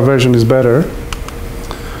believe our version is better.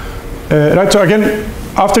 Right, so again,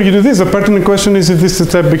 after you do this, the pertinent question is if this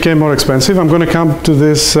step became more expensive. I'm going to come to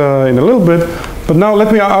this in a little bit, but now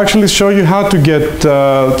let me actually show you how to get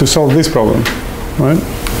to solve this problem, right?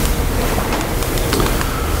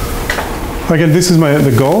 Again, this is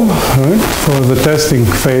the goal, right, for the testing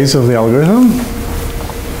phase of the algorithm.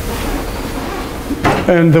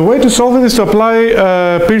 And the way to solve it is to apply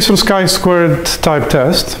Pearson's chi-squared type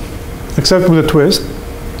test, except with a twist.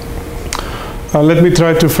 Let me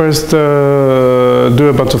try to first do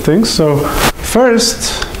a bunch of things. So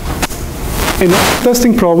first, in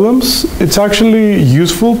testing problems, it's actually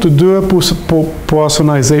useful to do a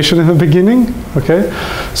Poissonization in the beginning. Okay,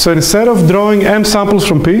 so instead of drawing m samples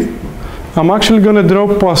from P, I'm actually going to draw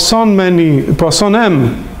Poisson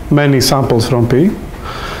m many samples from P.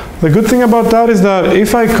 The good thing about that is that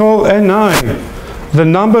if I call Ni the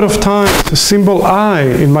number of times the symbol I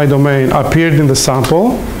in my domain appeared in the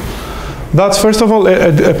sample, that's first of all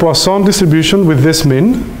a Poisson distribution with this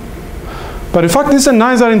min. But in fact, these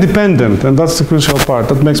Ni's are independent, and that's the crucial part.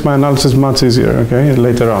 That makes my analysis much easier, okay,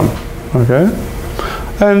 later on, okay?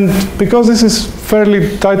 And because this is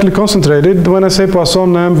fairly tightly concentrated, when I say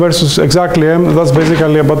Poisson m versus exactly m, that's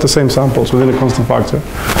basically about the same samples within a constant factor.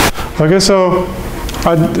 Okay, so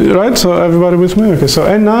right, so everybody with me? Okay, so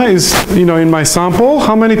Ni is, you know, in my sample,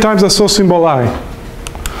 how many times I saw symbol I?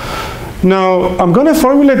 Now, I'm going to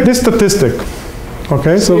formulate this statistic.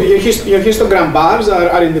 Okay, so your histogram bars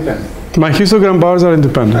are independent. My histogram bars are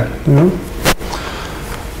independent. Right. Yeah.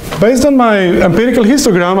 Based on my empirical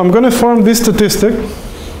histogram, I'm going to form this statistic.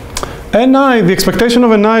 Ni, the expectation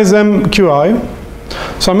of Ni is mqi.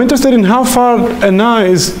 So I'm interested in how far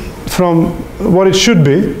Ni is from what it should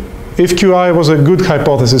be if Qi was a good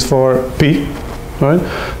hypothesis for P, right?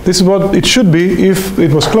 This is what it should be if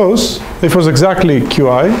it was close, if it was exactly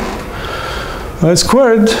Qi.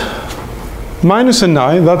 Squared minus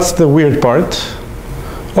Ni, that's the weird part,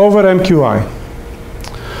 over mqi.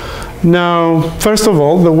 Now, first of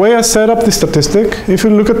all, the way I set up the statistic, if you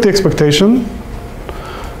look at the expectation,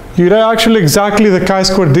 you get actually exactly the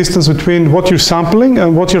chi-square distance between what you're sampling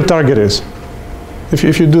and what your target is.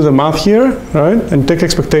 If you do the math here, right, and take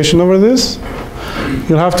expectation over this,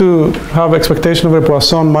 you'll have to have expectation over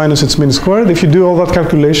Poisson minus its mean squared. If you do all that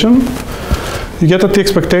calculation, you get that the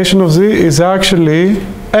expectation of Z is actually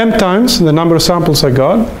m times the number of samples I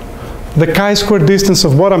got, the chi-square distance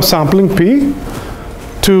of what I'm sampling, P,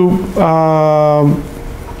 to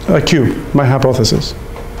Q, my hypothesis.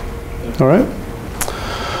 All right?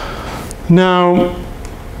 Now,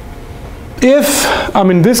 if I'm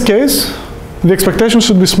in this case, the expectation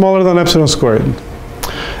should be smaller than epsilon squared.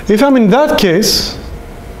 If I'm in that case,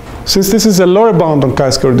 since this is a lower bound on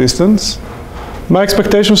chi-square distance, my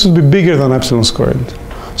expectation should be bigger than epsilon squared.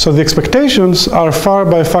 So the expectations are far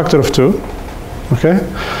by a factor of 2. Okay?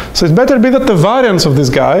 So it better be that the variance of this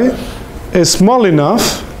guy is small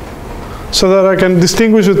enough so that I can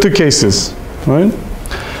distinguish the two cases, right?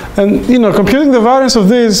 And, you know, computing the variance of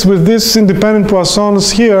this with these independent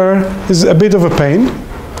Poissons here is a bit of a pain,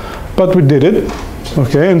 but we did it,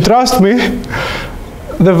 okay? And trust me,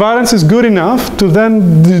 the variance is good enough to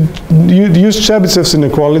then use Chebyshev's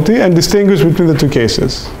inequality and distinguish between the two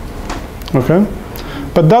cases, okay?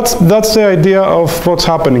 But that's the idea of what's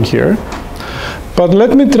happening here. But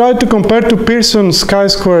let me try to compare to Pearson's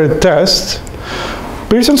chi-square test.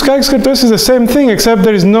 Pearson's chi-square test is the same thing, except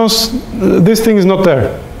there is no, this thing is not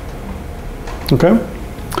there. Okay?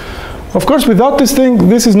 Of course, without this thing,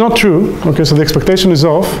 this is not true. Okay, so the expectation is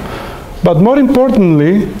off. But more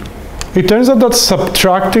importantly, it turns out that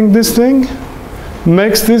subtracting this thing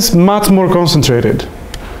makes this much more concentrated.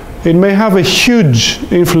 It may have a huge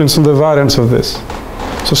influence on the variance of this.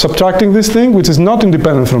 So subtracting this thing, which is not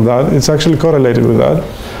independent from that, it's actually correlated with that,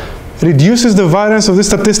 reduces the variance of this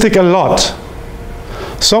statistic a lot.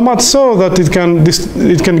 So much so that it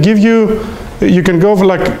can give you, you can go for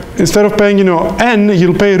like, instead of paying, you know, n,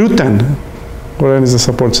 you'll pay root n, where n is the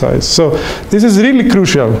support size. So this is really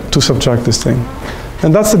crucial to subtract this thing.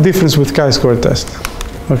 And that's the difference with chi-square test.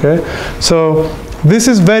 Okay? So this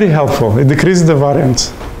is very helpful. It decreases the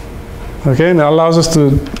variance. Okay? And it allows us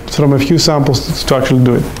to from a few samples to actually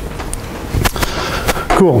do it.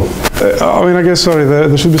 Cool. I mean, I guess, sorry,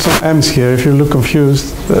 there should be some m's here. If you look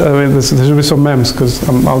confused, I mean, there should be some m's because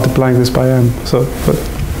I'm multiplying this by m. So, but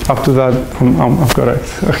up to that, I'm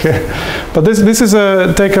correct. Okay. But this is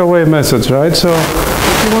a takeaway message, right? So,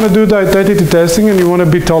 if you want to do the identity testing and you want to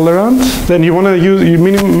be tolerant, then you want to use,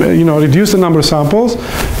 reduce the number of samples.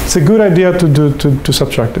 It's a good idea to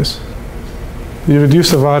subtract this. You reduce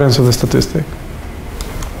the variance of the statistic.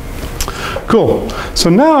 Cool. So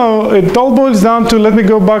now it all boils down to, let me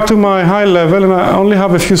go back to my high level, and I only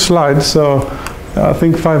have a few slides, so I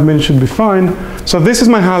think 5 minutes should be fine. So this is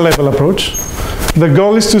my high level approach. The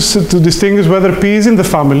goal is to distinguish whether P is in the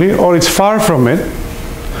family or it's far from it.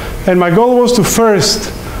 And my goal was to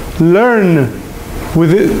first learn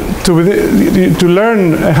to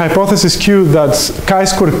learn a hypothesis Q that's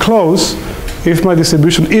chi-square close if my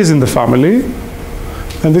distribution is in the family.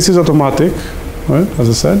 And this is automatic, right, as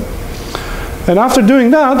I said. And after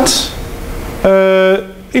doing that,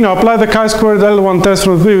 apply the chi-squared L1 test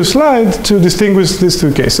from the previous slide to distinguish these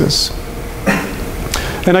two cases.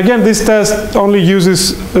 And again, this test only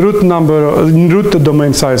uses root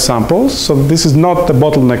domain size samples, so this is not the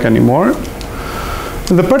bottleneck anymore.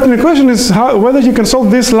 And the pertinent question is whether you can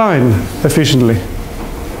solve this line efficiently.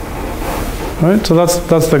 Right, so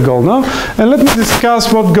that's the goal now. And let me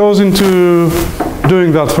discuss what goes into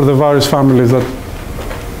doing that for the various families that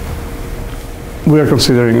we are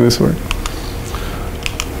considering in this work.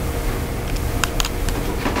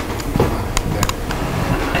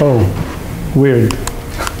 Oh, weird.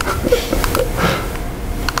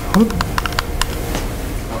 What?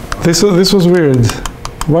 This was weird.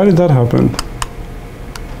 Why did that happen?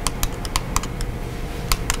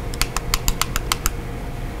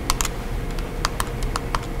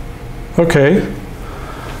 Okay.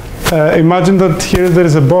 Imagine that here there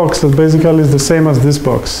is a box that basically is the same as this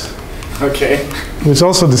box. Okay. Which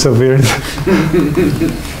also disappeared.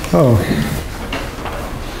 Oh.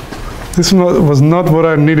 This was not what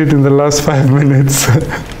I needed in the last 5 minutes.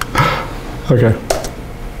 Okay.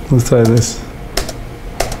 Let's try this.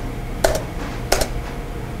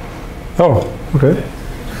 Oh, okay.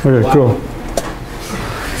 Okay, wow. Cool.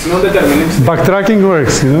 It's not deterministic. Backtracking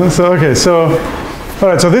works, So, okay, so, all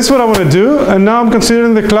right, so this is what I want to do. And now I'm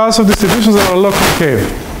considering the class of distributions that are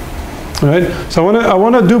log-concave. Right? So I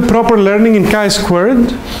want to do proper learning in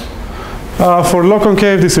chi-squared for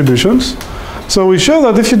log-concave distributions. So we show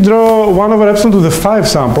that if you draw 1 over epsilon to the 5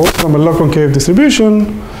 samples from a log-concave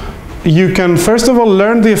distribution, you can first of all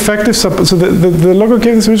learn the effective so the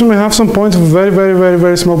log-concave distribution may have some points of very, very, very,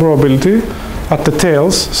 very small probability at the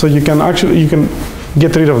tails. So you can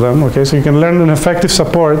get rid of them. Okay, so you can learn an effective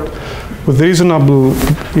support with reasonable,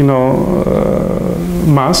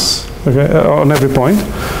 mass. Okay, on every point.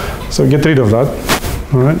 So get rid of that,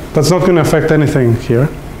 all right? That's not going to affect anything here.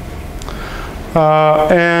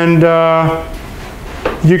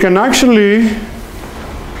 You can actually,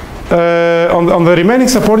 on the remaining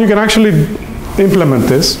support, you can actually implement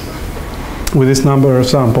this with this number of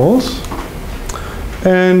samples.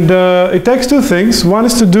 And it takes two things. One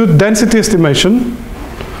is to do density estimation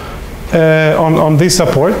on this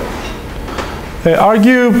support.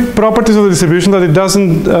 Argue properties of the distribution that it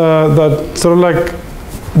doesn't, that sort of like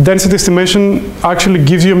density estimation actually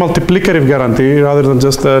gives you a multiplicative guarantee rather than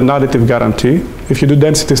just an additive guarantee. If you do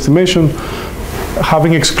density estimation,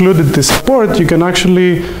 having excluded this support, you can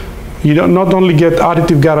actually, not only get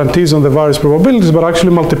additive guarantees on the various probabilities, but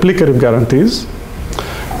actually multiplicative guarantees.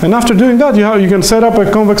 And after doing that, you can set up a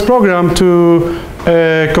convex program to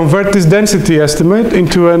convert this density estimate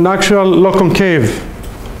into an actual log-concave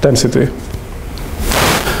density.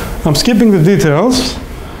 I'm skipping the details,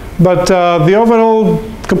 but the overall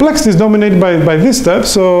complexity is dominated by this step,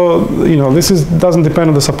 so this doesn't depend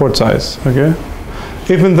on the support size, okay?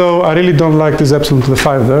 Even though I really don't like this epsilon to the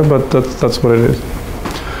 5 there, but that's what it is.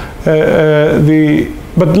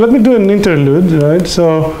 But let me do an interlude, right?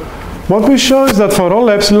 So what we show is that for all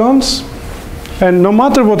epsilons, and no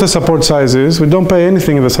matter what the support size is, we don't pay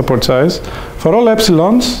anything in the support size, for all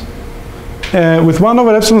epsilons, with 1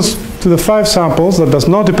 over epsilons to the 5 samples, that does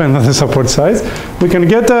not depend on the support size, we can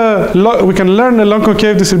learn a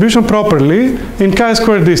log-concave distribution properly in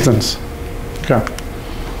chi-square distance. Okay.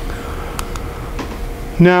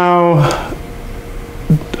 Now,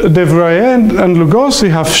 De Vries and Lugosi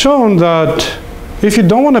have shown that if you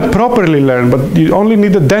don't want to properly learn, but you only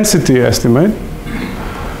need a density estimate,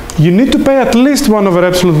 you need to pay at least 1 over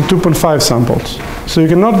epsilon to 2.5 samples. So you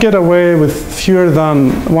cannot get away with fewer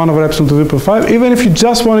than 1 over epsilon to 2.5, even if you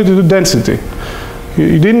just wanted to do density.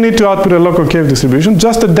 You didn't need to output a log-concave distribution,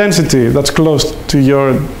 just a density that's close to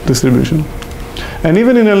your distribution. And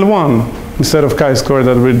even in L1, instead of chi-squared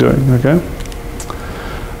that we're doing, okay?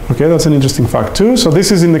 Okay, that's an interesting fact too. So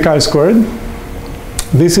this is in the chi-squared.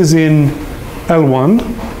 This is in L1.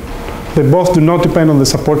 They both do not depend on the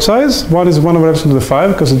support size. One is 1 over epsilon to the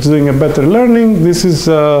 5 because it's doing a better learning. This is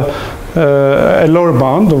a lower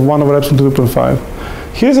bound of 1 over epsilon to 2.5.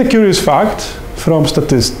 Here's a curious fact from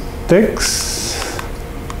statistics.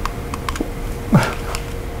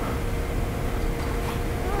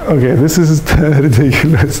 Okay, this is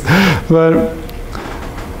ridiculous. But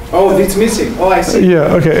oh, it's missing. Oh, I see.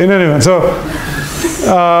 yeah, okay, in any event. So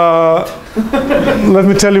let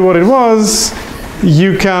me tell you what it was.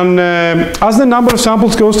 You can, as the number of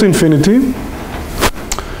samples goes to infinity,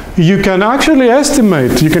 you can actually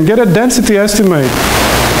estimate, you can get a density estimate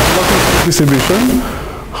distribution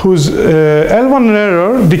whose L1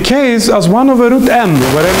 error decays as 1 over root m,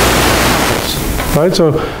 where m samples, right?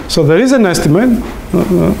 So there is an estimate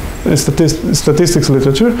in statistics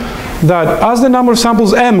literature that as the number of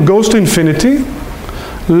samples m goes to infinity,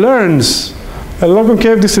 learns a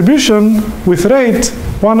log-concave distribution with rate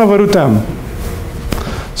 1 over root m.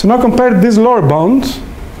 So now compare this lower bound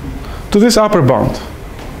to this upper bound.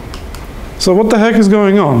 So what the heck is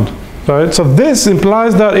going on, right? So this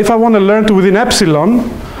implies that if I want to learn to within epsilon,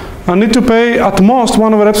 I need to pay at most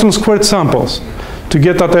 1 over epsilon squared samples to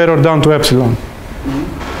get that error down to epsilon.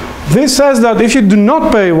 This says that if you do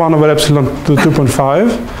not pay 1 over epsilon to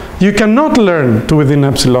 2.5, you cannot learn to within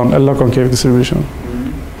epsilon a log-concave distribution.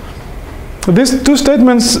 These two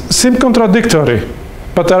statements seem contradictory,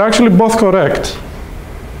 but they're actually both correct.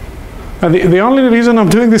 And the only reason I'm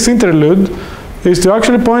doing this interlude is to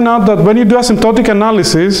actually point out that when you do asymptotic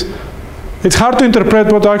analysis, it's hard to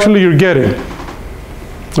interpret what actually you're getting.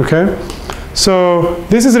 Okay? So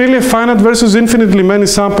this is really a finite versus infinitely many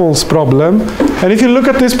samples problem. And if you look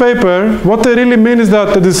at this paper, what they really mean is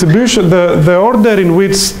that the distribution, the order in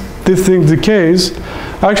which this thing decays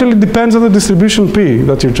actually depends on the distribution P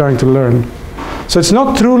that you're trying to learn. So it's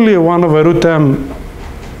not truly a 1 over root m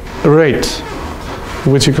rate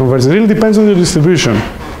which you convert. It really depends on the distribution,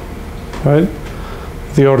 right?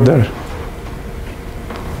 The order.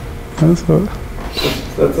 So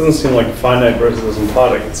that doesn't seem like finite versus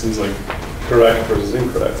asymptotic. It seems like correct versus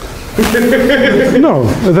incorrect. No,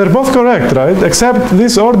 they're both correct, right? Except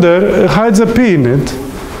this order hides a P in it.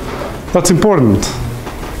 That's important.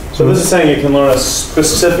 So this is saying you can learn a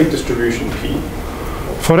specific distribution P.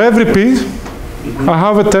 For every P, I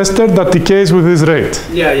have a tester that decays with this rate.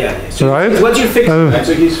 Yeah. So right? What you fix, right?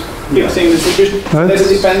 So he's fixing the distribution. Right? There's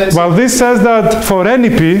a dependency. Well, this says that for any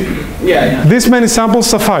P, this many samples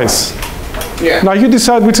suffice. Yeah. Now you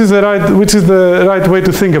decide which is the right way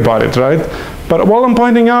to think about it, right? But what I'm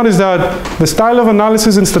pointing out is that the style of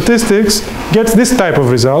analysis in statistics gets this type of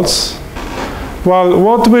results, while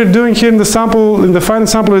what we're doing here in the sample, in the finite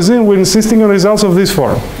sample regime, we're insisting on results of this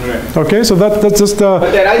form. Right. Okay, so that's just. But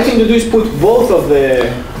the right thing to do is put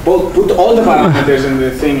put all the parameters in the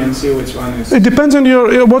thing and see which one is. It depends on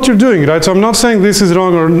what you're doing, right? So I'm not saying this is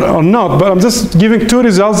wrong or not, but I'm just giving two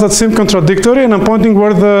results that seem contradictory, and I'm pointing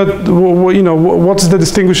where what's the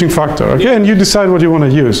distinguishing factor, okay? Yeah. And you decide what you want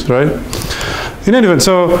to use, right? In any event,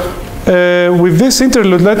 so with this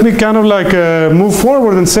interlude, let me kind of like move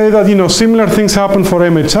forward and say that similar things happen for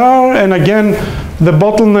MHR, and again, the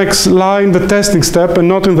bottlenecks lie in the testing step and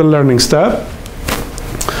not in the learning step.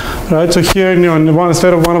 Right, so here,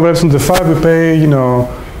 instead of 1 over epsilon to the 5, we pay,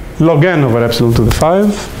 log n over epsilon to the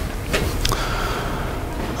 5.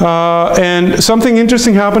 And something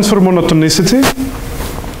interesting happens for monotonicity.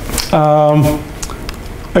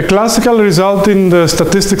 A classical result in the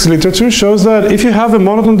statistics literature shows that if you have a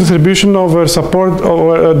monotone distribution over support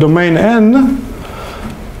over a domain n,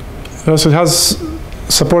 so it has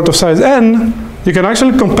support of size n, you can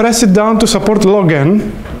actually compress it down to support log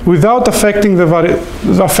n without affecting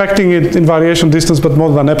it in variation distance but more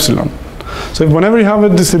than epsilon. So whenever you have a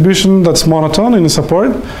distribution that's monotone in a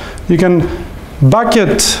support, you can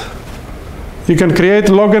create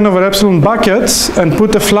log n over epsilon buckets and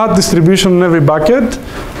put a flat distribution in every bucket,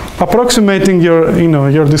 approximating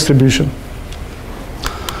your distribution.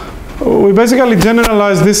 We basically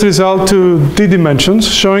generalize this result to d dimensions,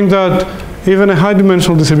 showing that even a high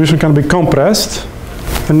dimensional distribution can be compressed,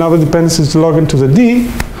 and now the dependency is log n to the d.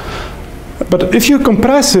 But if you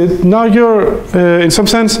compress it, now in some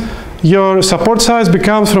sense, your support size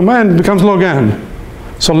becomes from n, becomes log n.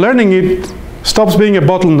 So learning it stops being a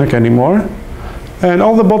bottleneck anymore. And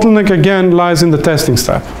all the bottleneck, again, lies in the testing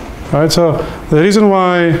step. Right? So the reason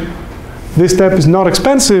why this step is not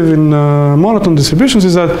expensive in monotone distributions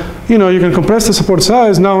is that you can compress the support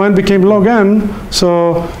size. Now n became log n,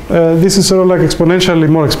 so this is sort of like exponentially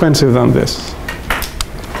more expensive than this.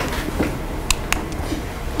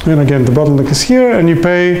 And again, the bottleneck is here, and you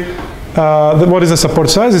pay, what is the support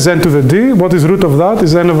size? Is n to the d. What is root of that?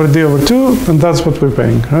 Is n over d over 2, and that's what we're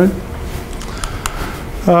paying, right?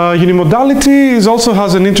 Unimodality also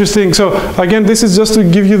has an interesting, so again, this is just to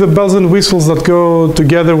give you the bells and whistles that go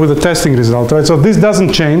together with the testing result, right? So this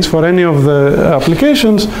doesn't change for any of the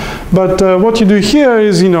applications, but what you do here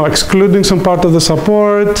is, excluding some part of the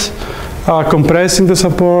support, compressing the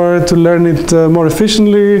support to learn it more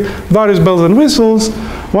efficiently, various bells and whistles.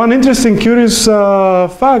 One interesting, curious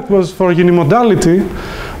fact was for unimodality.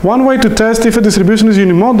 One way to test if a distribution is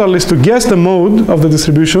unimodal is to guess the mode of the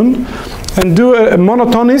distribution and do a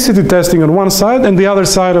monotonicity testing on one side and the other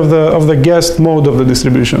side of the guessed mode of the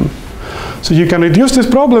distribution. So you can reduce this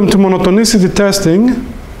problem to monotonicity testing,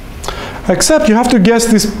 except you have to guess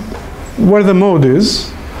this where the mode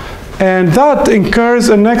is, and that incurs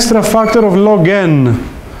an extra factor of log n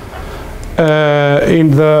in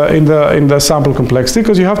the sample complexity,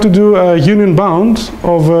 because you have to do a union bound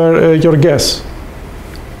over your guess.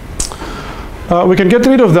 We can get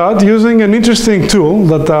rid of that using an interesting tool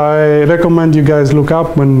that I recommend you guys look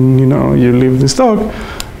up when you leave this talk,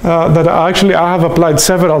 that I have applied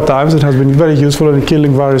several times. It has been very useful in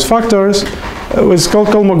killing various factors. It's called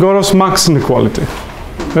Kolmogorov's max inequality.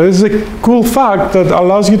 This is a cool fact that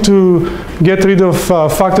allows you to get rid of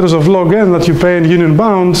factors of log n that you pay in union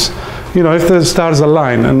bounds, if the stars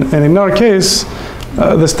align. And in our case,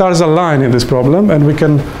 the stars align in this problem, and we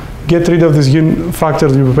can get rid of this factor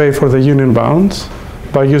that you pay for the union bounds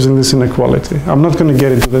by using this inequality. I'm not going to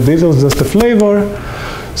get into the details, just a flavor.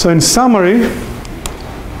 So in summary,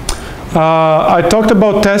 I talked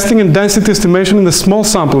about testing and density estimation in the small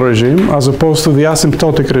sample regime as opposed to the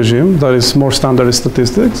asymptotic regime that is more standard in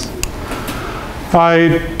statistics.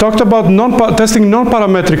 I talked about testing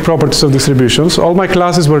non-parametric properties of distributions. All my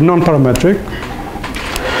classes were non-parametric.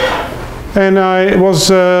 And I was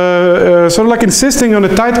sort of like insisting on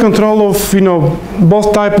a tight control of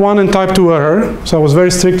both type 1 and type 2 error. So I was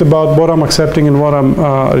very strict about what I'm accepting and what I'm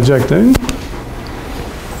rejecting.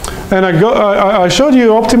 And I showed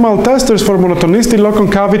you optimal testers for monotonicity,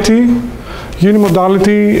 log-concavity,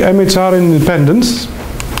 unimodality, MHR, and independence.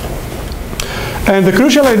 And the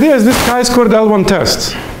crucial idea is this chi-squared L1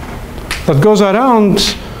 test that goes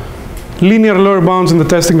around linear lower bounds in the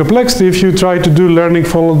testing complexity if you try to do learning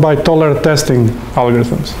followed by taller testing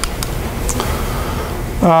algorithms.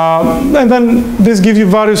 And then this gives you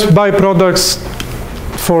various byproducts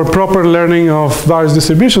for proper learning of various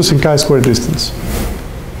distributions in chi-square distance.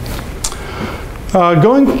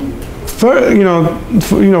 Going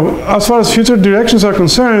as far as future directions are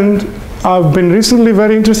concerned, I've been recently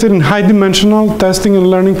very interested in high-dimensional testing and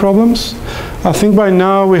learning problems. I think by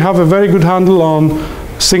now we have a very good handle on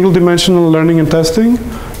single-dimensional learning and testing.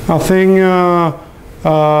 I think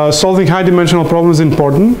solving high-dimensional problems is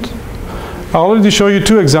important. I already show you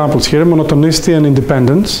two examples here, monotonicity and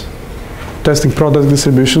independence, testing product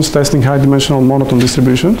distributions, testing high-dimensional monotone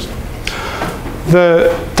distributions.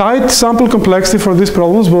 The tight sample complexity for these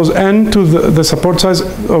problems was n to the support size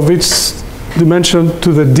of each dimension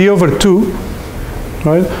to the d over 2,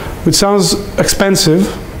 right? Which sounds expensive,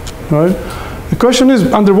 right? The question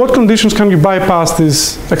is, under what conditions can you bypass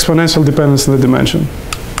this exponential dependence in the dimension?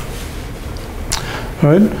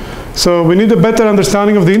 Right? So we need a better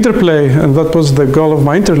understanding of the interplay, and that was the goal of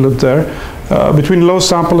my interlude there, between low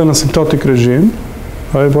sample and asymptotic regime.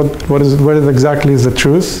 Right? Where exactly is the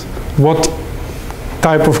truth? What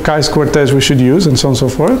type of chi-square test we should use, and so on and so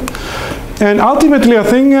forth. And ultimately, I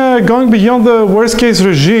think going beyond the worst case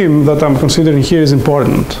regime that I'm considering here is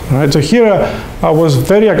important. Right? So here I was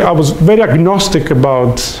very agnostic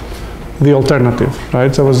about the alternative.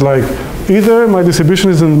 Right? So I was like, either my distribution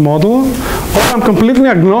is in the model, or I'm completely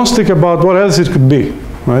agnostic about what else it could be.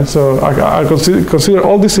 Right? So I consider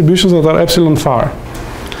all distributions that are epsilon far.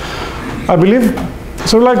 I believe,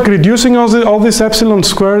 sort of like reducing all these epsilon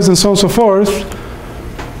squares and so on and so forth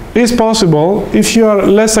is possible if you are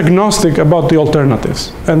less agnostic about the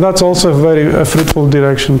alternatives. And that's also a very fruitful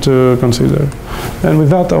direction to consider. And with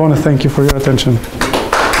that, I want to thank you for your attention.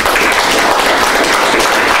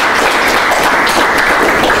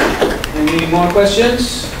 Any more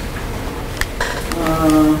questions?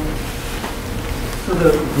 So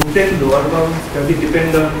the root and lower bounds, does it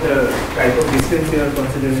depend on the type of distance you are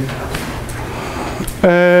considering?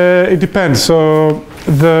 It depends. So,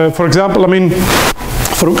 for example, I mean,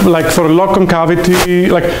 for log-concavity,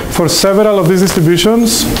 like for several of these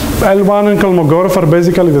distributions, L1 and Kolmogorov are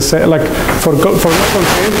basically the same. Like for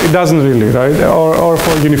log-concave, it doesn't really, right? Or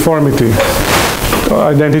for uniformity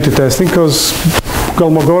identity testing, because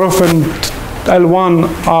Kolmogorov and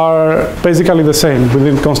L1 are basically the same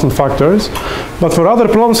within constant factors, but for other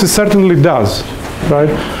problems it certainly does, right?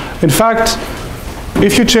 In fact,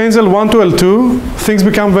 if you change L1 to L2, things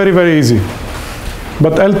become very, very easy.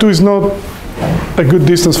 But L2 is not a good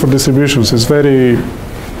distance for distributions. It's very,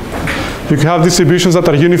 you can have distributions that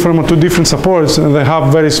are uniform on two different supports and they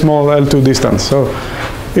have very small L2 distance. So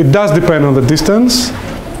it does depend on the distance.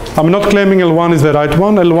 I'm not claiming L1 is the right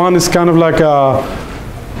one. L1 is kind of like a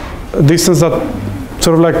distance that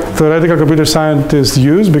sort of like theoretical computer scientists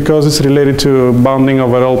use because it's related to bounding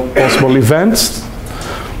over all possible events.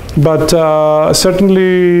 But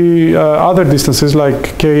certainly other distances like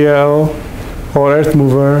KL or Earth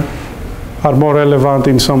mover are more relevant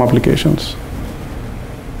in some applications.